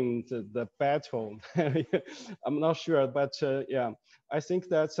wording, the battle. I'm not sure, but yeah, I think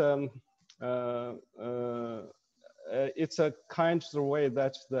that it's a kind of way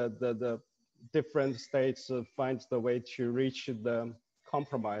that the different states find the way to reach the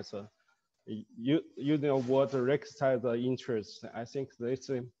compromise. You know what reconcile the interests. I think it's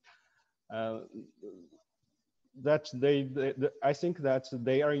I think that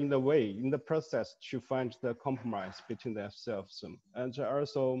they are in the way, in the process, to find the compromise between themselves. And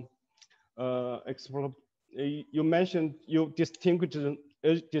also, you mentioned you distinguish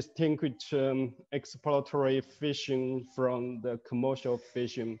exploratory fishing from the commercial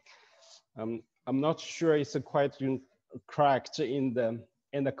fishing. I'm not sure it's quite correct in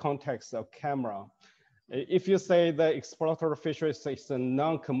the context of camera. If you say the exploratory fisheries is a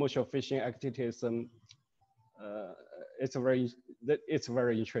non-commercial fishing activities, it's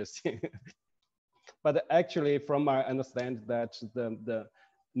very interesting. But actually, from my understanding, that there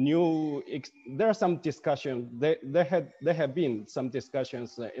are some discussion. There have been some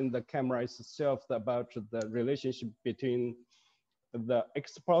discussions in the camera itself about the relationship between the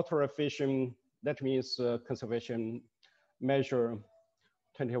exploratory fishing, that means conservation measure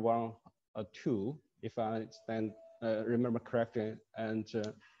 21.2, if I remember correctly, and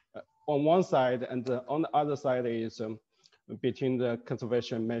on one side, and on the other side is between the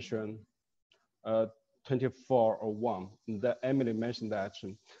conservation measure 24.1. Emily mentioned that.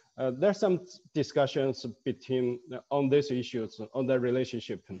 There's some discussions on these issues, on the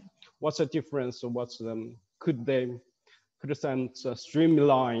relationship. What's the difference? Could some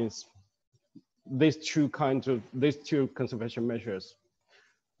streamlines these two conservation measures?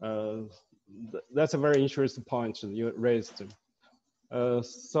 That's a very interesting point you raised.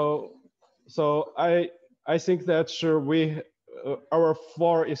 So I think that our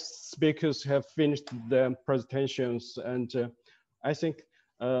four speakers have finished their presentations, and I think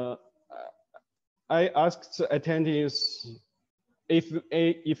I asked attendees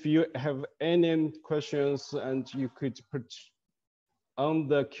if you have any questions, and you could put on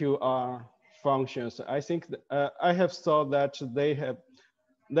the QR functions. I think I have saw that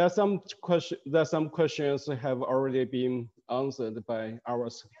there are some questions have already been answered by our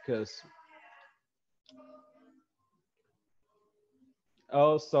speakers.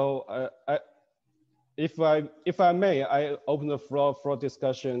 Also, if I may, I open the floor for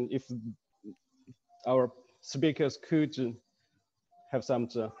discussion. If our speakers could have some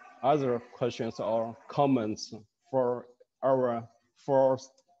other questions or comments for our four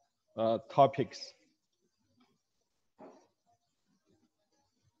topics.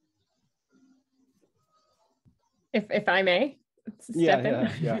 If I may step in.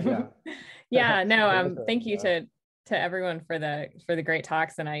 Yeah, no, thank you to everyone for the great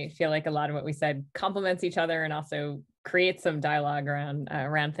talks. And I feel like a lot of what we said complements each other and also creates some dialogue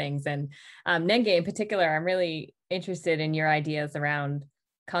around things. And Nenge in particular, I'm really interested in your ideas around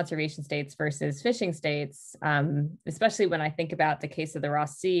conservation states versus fishing states, especially when I think about the case of the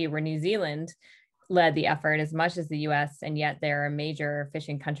Ross Sea, where New Zealand led the effort as much as the US, and yet they're a major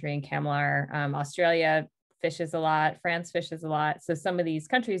fishing country in Kamalar. Australia fishes a lot, France fishes a lot. So some of these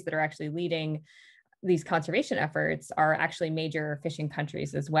countries that are actually leading these conservation efforts are actually major fishing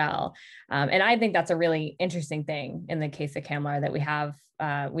countries as well. And I think that's a really interesting thing in the case of Kamalar that we have.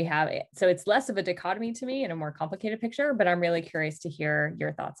 So it's less of a dichotomy to me and a more complicated picture, but I'm really curious to hear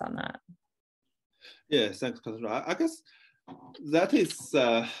your thoughts on that. Yes, thanks, Cassandra. I guess that is,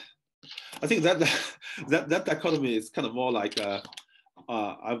 I think that dichotomy is kind of more like,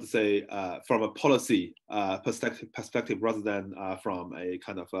 I would say, from a policy perspective rather than from a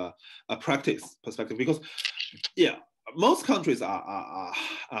kind of a practice perspective, because yeah, most countries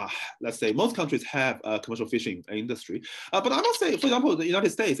let's say most countries have a commercial fishing industry, but I must say, for example, the United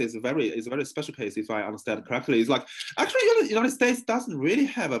States is a very special case, if I understand correctly. It's like actually the United States doesn't really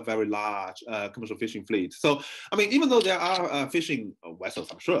have a very large commercial fishing fleet. So I mean, even though there are fishing vessels,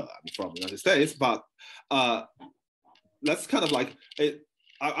 I'm sure, from the United States, but that's kind of like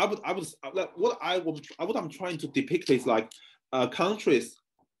what I'm trying to depict is like countries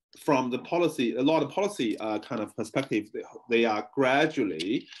from the policy, a lot of policy kind of perspective, they are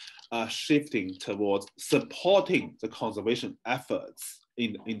gradually shifting towards supporting the conservation efforts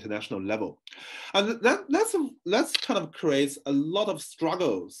in international level, and that's kind of creates a lot of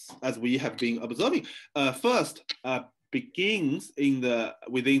struggles as we have been observing. First, begins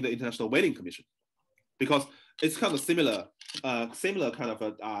within the International Whaling Commission, because it's kind of similar kind of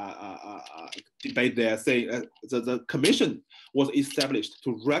a debate there, saying the commission was established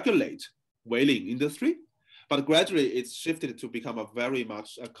to regulate whaling industry, but gradually it's shifted to become a very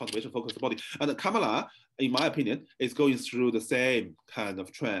much conservation focused body. And Kamalar, in my opinion, is going through the same kind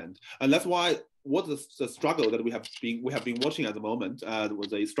of trend, and that's why what the struggle that we have been watching at the moment,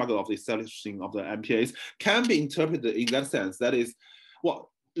 was a struggle of the establishing of the MPAs, can be interpreted in that sense. That is,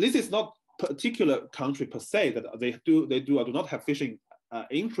 well, this is not particular country per se that they do or do not have fishing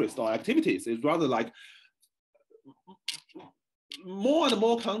interest or activities. It's rather like more and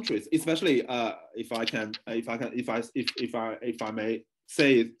more countries, especially if I may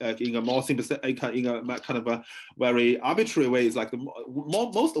say it in a more simple, in a kind of a very arbitrary way, is like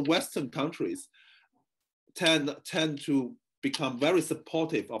most Western countries tend to become very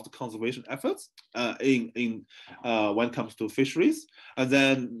supportive of the conservation efforts when it comes to fisheries, and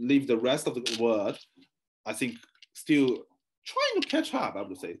then leave the rest of the world, I think, still trying to catch up. I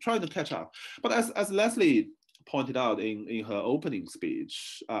would say trying to catch up. But as Leslie pointed out in her opening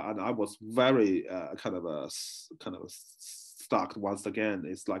speech, and I was very kind of stuck once again,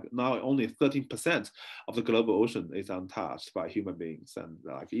 it's like now only 13% of the global ocean is untouched by human beings, and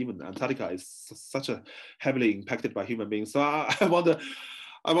like even Antarctica is such a heavily impacted by human beings. So I wonder.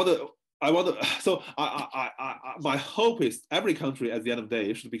 So my hope is every country at the end of the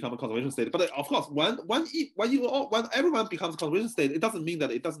day should become a conservation state. But of course, when everyone becomes a conservation state, it doesn't mean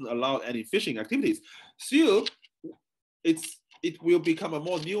that it doesn't allow any fishing activities. Still, it will become a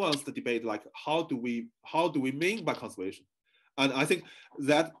more nuanced debate, like how do we mean by conservation? And I think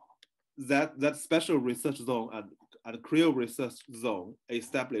that special research zone and creel research zone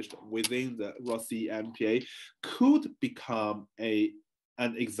established within the Ross Sea MPA could become an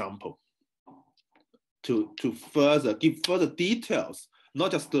example to give further details,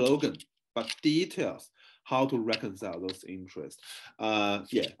 not just slogan, but details, how to reconcile those interests.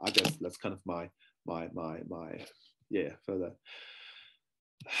 Yeah, I guess that's kind of my further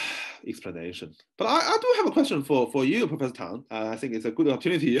explanation. But I do have a question for you, Professor Tang. I think it's a good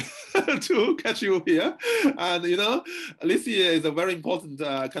opportunity to catch you here. And you know, this year is a very important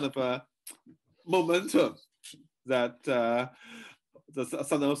kind of momentum that the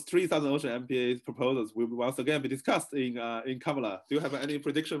three Southern Ocean MPA proposals will once again be discussed in Kamala. Do you have any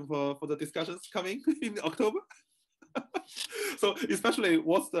prediction for the discussions coming in October? So especially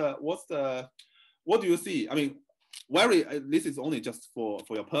what do you see? I mean, this is only just for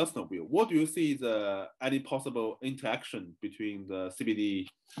your personal view. What do you see any possible interaction between the CBD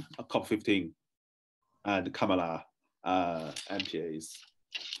COP15 and Kamala MPAs?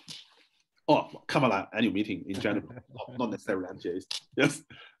 Or Kamala annual meeting in general, not necessarily MPAs. Yes,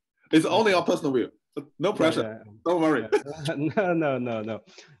 it's only our personal view. No pressure. Yeah. Don't worry. No.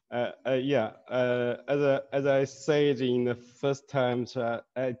 Yeah, as I said in the first time, I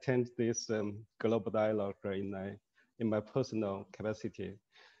attend this global dialogue in my personal capacity,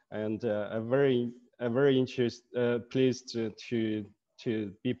 and I'm very pleased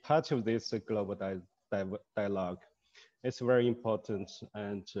to be part of this global dialogue. It's very important.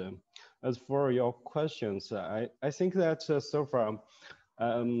 And as for your questions, I think that so far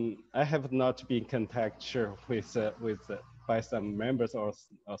I have not been contacted with by some members or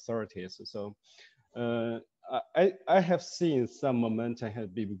authorities. So I have seen some momentum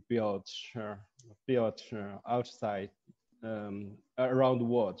have been built outside around the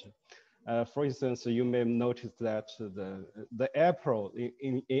world. For instance, you may have noticed that the April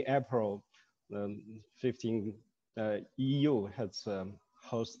in April 15. EU has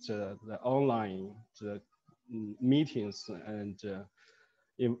hosted the online meetings, and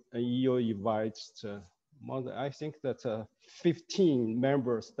EU invites more than, I think that 15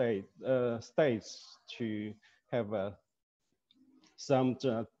 member states to have some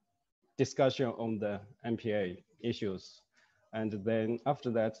discussion on the MPA issues, and then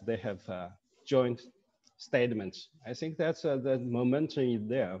after that they have joint statements. I think that's the momentum is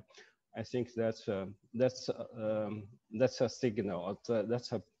there. I think that's a signal. That's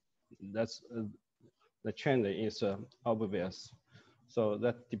the trend is obvious. So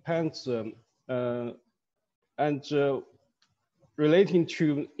that depends. And in relation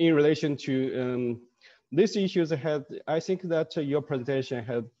to these issues, I think that your presentation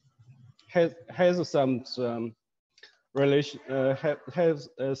has some relation. Has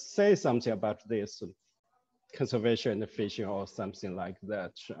say something about this conservation and fishing or something like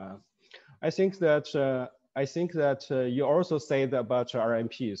that. I think that you also said about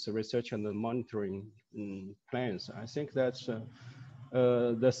RMPs, research and monitoring plans. I think that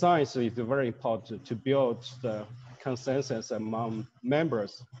the science is very important to build the consensus among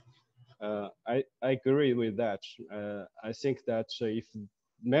members. I agree with that. I think that if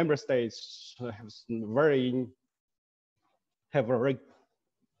member states have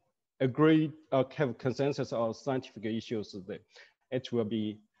agreed or have consensus on scientific issues, it will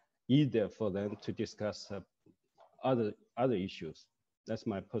be easier for them to discuss other issues. That's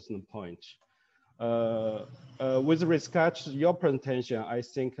my personal point. With regard to your presentation, I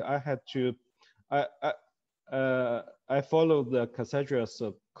think I had to, I follow the Cassandra's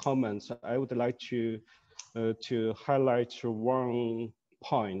comments. I would like to highlight one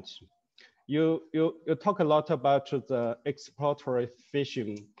point. You talk a lot about the exploratory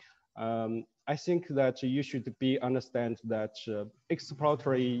fishing. I think that you should understand that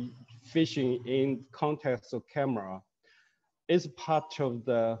exploratory fishing in context of camera is part of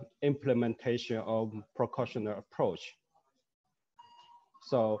the implementation of precautionary approach.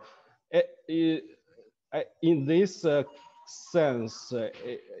 So in this sense,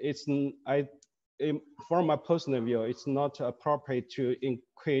 from my personal view, it's not appropriate to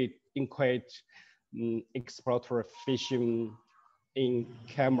equate exploratory fishing in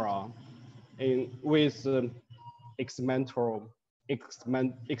camera with experimental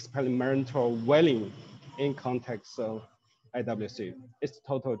whaling in context of IWC. It's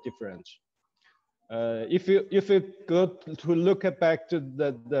totally different. If you go to look back to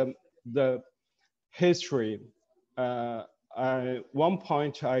the history, one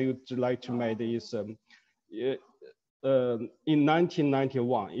point I would like to make is in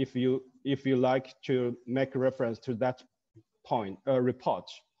 1991, if you like to make reference to that point,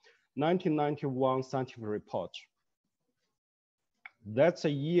 report, 1991 scientific report. That's a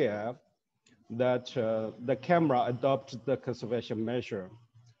year that the camera adopted the conservation measure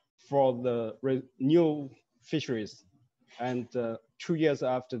for the new fisheries, and 2 years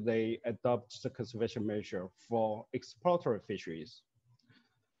after they adopt the conservation measure for exploratory fisheries.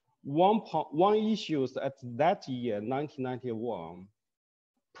 one issue at that year, 1991,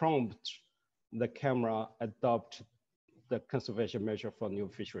 prompted the camera adopt the conservation measure for new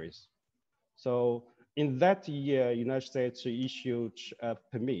fisheries. So in that year, United States issued a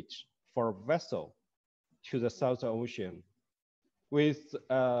permit for a vessel to the Southern Ocean with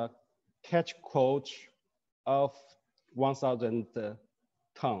a catch quota of 1,000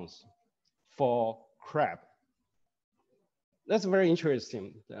 tons for crab. That's very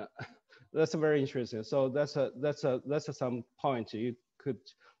interesting. That's very interesting. So that's some point you could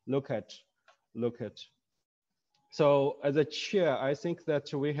look at. So as a chair, I think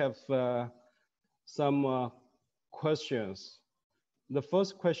that we have some questions. The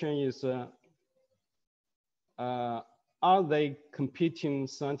first question is, are they competing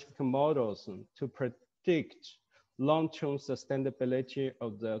scientific models to predict long-term sustainability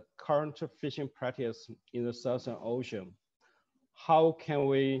of the current fishing practice in the Southern Ocean? How can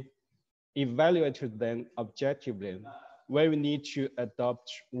we evaluate them objectively when we need to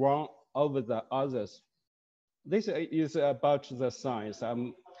adopt one over the others? This is about the science.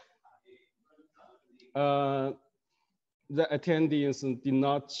 The attendees did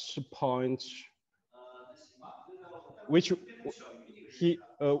not point which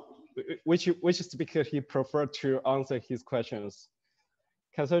speaker he preferred to answer his questions.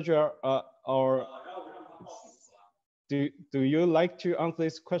 Cassandra, or do you like to answer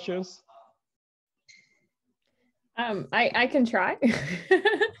these questions? I can try.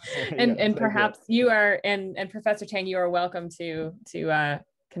 and perhaps you are, and Professor Tang, you are welcome to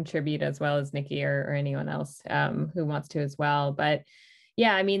contribute as well as Nikki or anyone else who wants to as well. But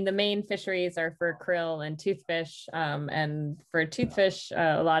yeah, I mean, the main fisheries are for krill and toothfish. And for toothfish,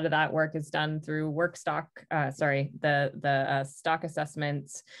 a lot of that work is done through stock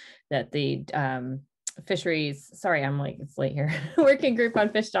assessments that the fisheries, sorry, I'm like, it's late here, working group on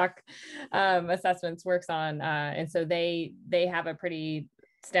fish stock assessments works on. And so they have a pretty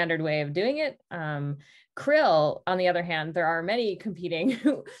standard way of doing it. Krill, on the other hand, there are many competing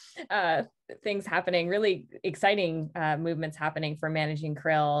things happening, really exciting movements happening for managing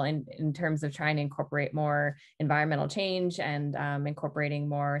krill in terms of trying to incorporate more environmental change and incorporating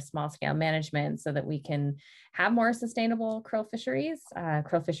more small scale management so that we can have more sustainable krill fisheries.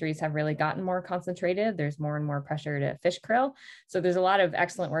 Krill fisheries have really gotten more concentrated. There's more and more pressure to fish krill. So there's a lot of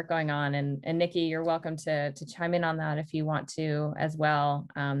excellent work going on. And Nikki, you're welcome to chime in on that if you want to as well.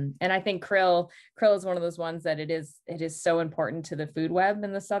 And I think krill is one of those ones that it is so important to the food web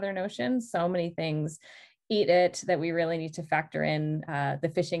in the Southern Ocean. So many things eat it that we really need to factor in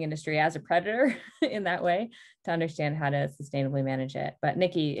the fishing industry as a predator in that way to understand how to sustainably manage it. But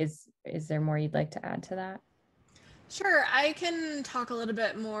Nikki, is there more you'd like to add to that? Sure, I can talk a little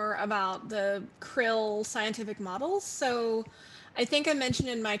bit more about the krill scientific models. So I think I mentioned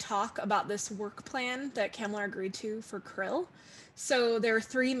in my talk about this work plan that CCAMLR agreed to for krill. So there are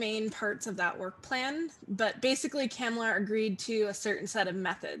three main parts of that work plan, but basically CCAMLR agreed to a certain set of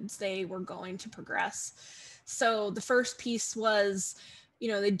methods they were going to progress. So the first piece was,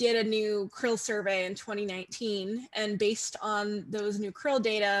 they did a new krill survey in 2019, and based on those new krill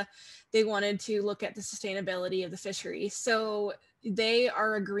data, they wanted to look at the sustainability of the fishery. So they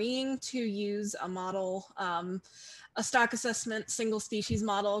are agreeing to use a model, a stock assessment single species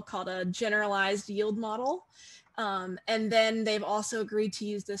model called a generalized yield model. And then they've also agreed to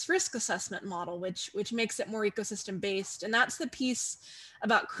use this risk assessment model, which makes it more ecosystem based. And that's the piece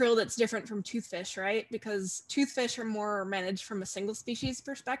about krill that's different from toothfish, right? Because toothfish are more managed from a single species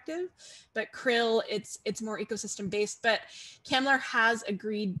perspective, but krill, it's more ecosystem based. But CCAMLR has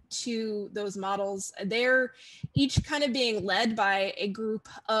agreed to those models. They're each kind of being led by a group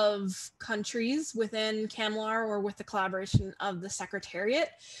of countries within CCAMLR or with the collaboration of the Secretariat.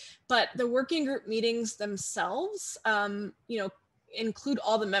 But the working group meetings themselves, include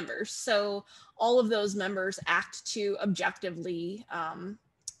all the members. So all of those members act to objectively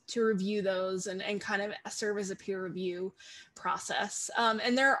to review those and kind of serve as a peer review process.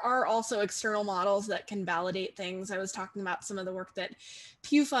 And there are also external models that can validate things. I was talking about some of the work that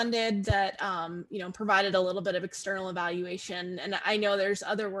Pew funded that, provided a little bit of external evaluation. And I know there's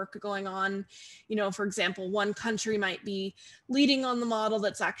other work going on. For example, one country might be leading on the model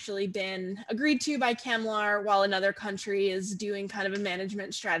that's actually been agreed to by CCAMLR, while another country is doing kind of a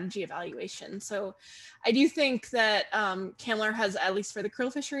management strategy evaluation. So I do think that CCAMLR has, at least for the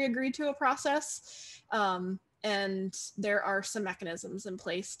krill fishery, agreed to a process. And there are some mechanisms in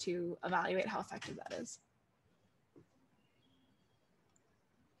place to evaluate how effective that is.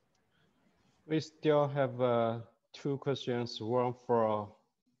 We still have two questions, one for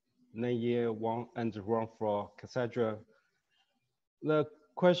Naye, one for Cassandra. The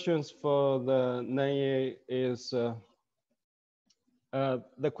questions for the Nanye is,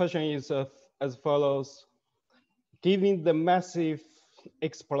 the question is as follows. Given the massive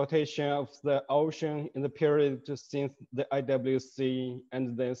exploitation of the ocean in the period since the IWC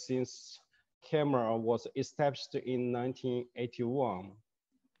and then since CAMERA was established in 1981,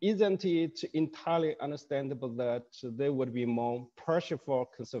 isn't it entirely understandable that there would be more pressure for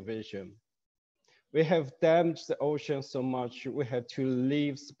conservation? We have damaged the ocean so much, we have to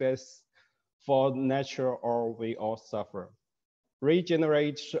leave space for nature or we all suffer.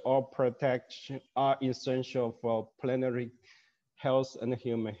 Regenerate or protect are essential for planetary health and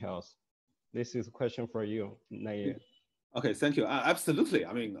human health. This is a question for you, Naya. Okay, thank you. Absolutely.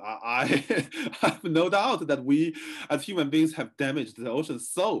 I mean, I have no doubt that we as human beings have damaged the ocean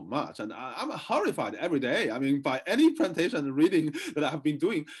so much. And I'm horrified every day. I mean, by any presentation reading that I have been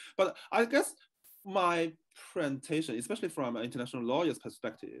doing. But I guess my presentation, especially from an international lawyer's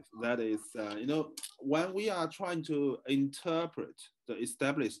perspective, that is, you know, when we are trying to interpret the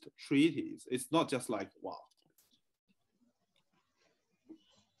established treaties, it's not just like, wow.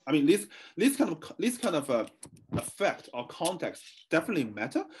 I mean, this kind of effect or context definitely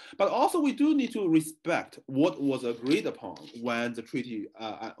matter, but also we do need to respect what was agreed upon when the treaty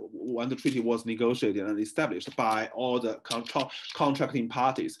was negotiated and established by all the contracting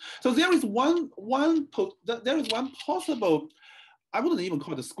parties. So there is one possible. I wouldn't even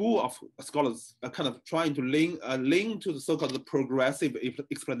call it a school of scholars kind of trying to link to the so-called progressive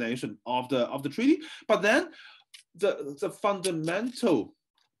explanation of the treaty, but then the fundamental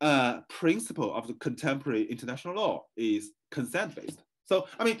principle of the contemporary international law is consent-based. So,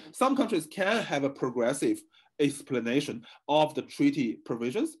 I mean, some countries can have a progressive explanation of the treaty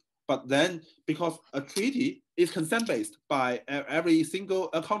provisions, but then because a treaty is consent-based by every single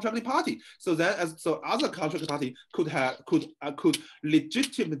contracting party, so that other contracting party could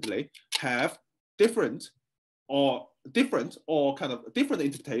legitimately have different kind of different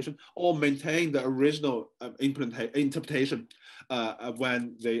interpretation or maintain the original interpretation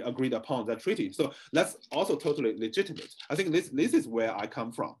when they agreed upon that treaty. So that's also totally legitimate. I think this is where I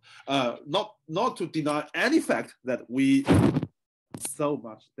come from. Not to deny any fact that we so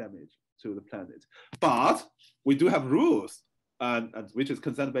much damage to the planet, but we do have rules and which is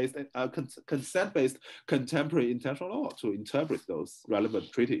consent-based contemporary international law to interpret those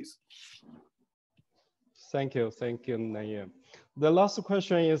relevant treaties. Thank you, Naya. The last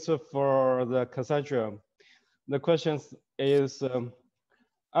question is for the Cassandra. The question is,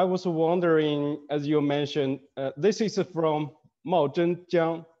 I was wondering, as you mentioned, this is from Mao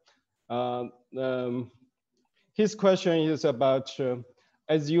Zhenjiang. His question is about,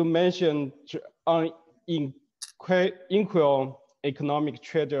 as you mentioned, on equal economic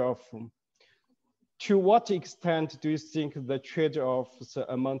trade-off. To what extent do you think the trade-offs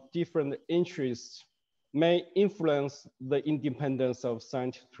among different interests may influence the independence of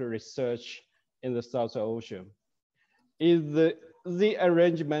scientific research in the South Ocean? Is the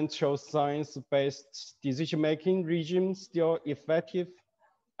arrangement of science-based decision-making regime still effective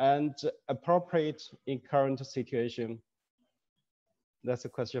and appropriate in current situation? That's a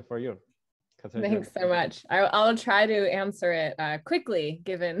question for you. Thanks so much. I'll try to answer it quickly,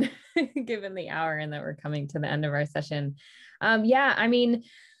 given given the hour and that we're coming to the end of our session. Yeah, I mean,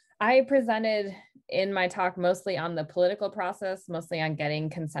 I presented in my talk mostly on the political process, mostly on getting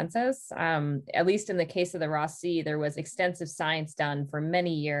consensus. At least in the case of the Ross Sea, there was extensive science done for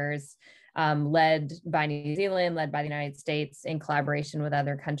many years, led by New Zealand, led by the United States in collaboration with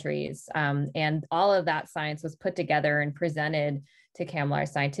other countries. And all of that science was put together and presented to CAMLAR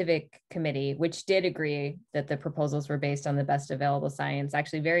Scientific Committee, which did agree that the proposals were based on the best available science,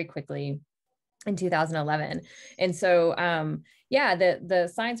 actually very quickly in 2011. And so, yeah, the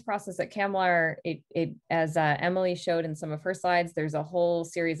science process at CAMLAR, as Emily showed in some of her slides, there's a whole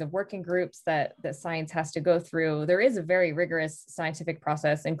series of working groups that science has to go through. There is a very rigorous scientific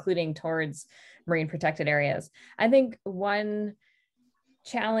process, including towards marine protected areas. I think one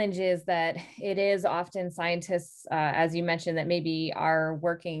challenge is that it is often scientists, as you mentioned, that maybe are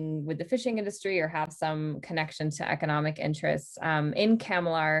working with the fishing industry or have some connection to economic interests. In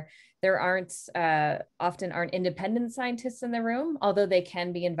CAMLAR, there often aren't independent scientists in the room, although they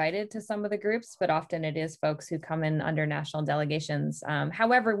can be invited to some of the groups, but often it is folks who come in under national delegations.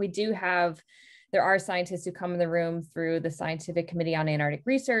 However, we do have there are scientists who come in the room through the Scientific Committee on Antarctic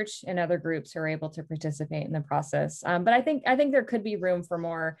Research and other groups who are able to participate in the process. But I think there could be room for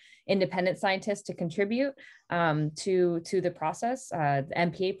more independent scientists to contribute to the process, the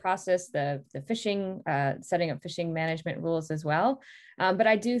MPA process, the fishing, setting up fishing management rules as well. But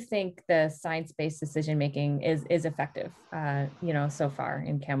I do think the science-based decision-making is effective, so far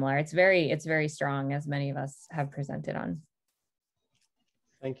in CCAMLR. It's very strong, as many of us have presented on.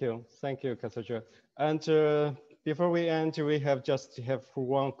 Thank you, Cassandra. And before we end, we have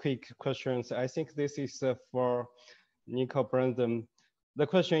one quick question. I think this is for Nico Brandon. The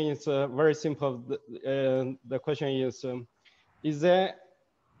question is very simple. The question is there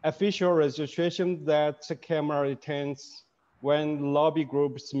official registration that CCAMLR attends when lobby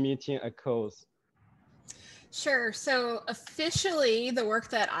groups meeting occurs? Sure. So officially, the work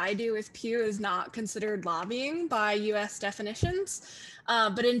that I do with Pew is not considered lobbying by US definitions.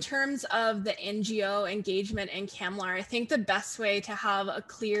 But in terms of the NGO engagement in CCAMLR, I think the best way to have a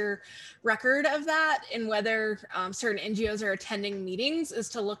clear record of that and whether certain NGOs are attending meetings is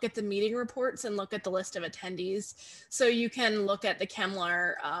to look at the meeting reports and look at the list of attendees. So you can look at the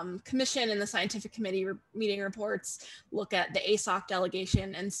CCAMLR Commission and the Scientific Committee meeting reports, look at the ASOC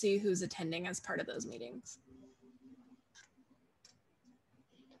delegation and see who's attending as part of those meetings.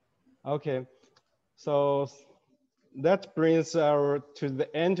 Okay, so that brings to the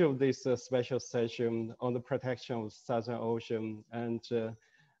end of this special session on the protection of the Southern Ocean. And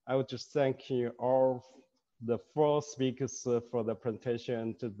I would just thank you all, the 4 speakers for the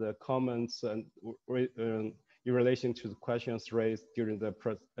presentation, to the comments and in relation to the questions raised during the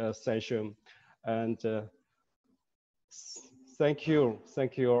session. And thank you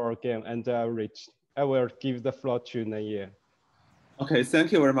all again. And I will give the floor to Naye. Okay,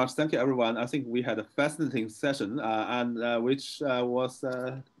 thank you very much. Thank you, everyone. I think we had a fascinating session, and which was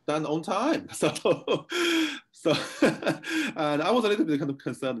done on time. So, and I was a little bit kind of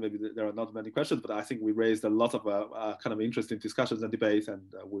concerned. Maybe there are not many questions, but I think we raised a lot of kind of interesting discussions and debates, and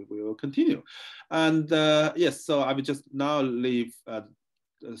we will continue. And yes, so I will just now leave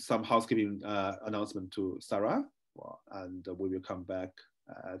some housekeeping announcement to Sarah, and we will come back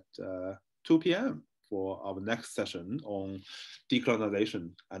at 2 p.m. for our next session on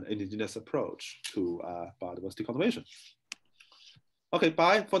decolonization and indigenous approach to biodiversity conservation. Okay,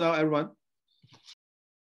 bye for now, everyone.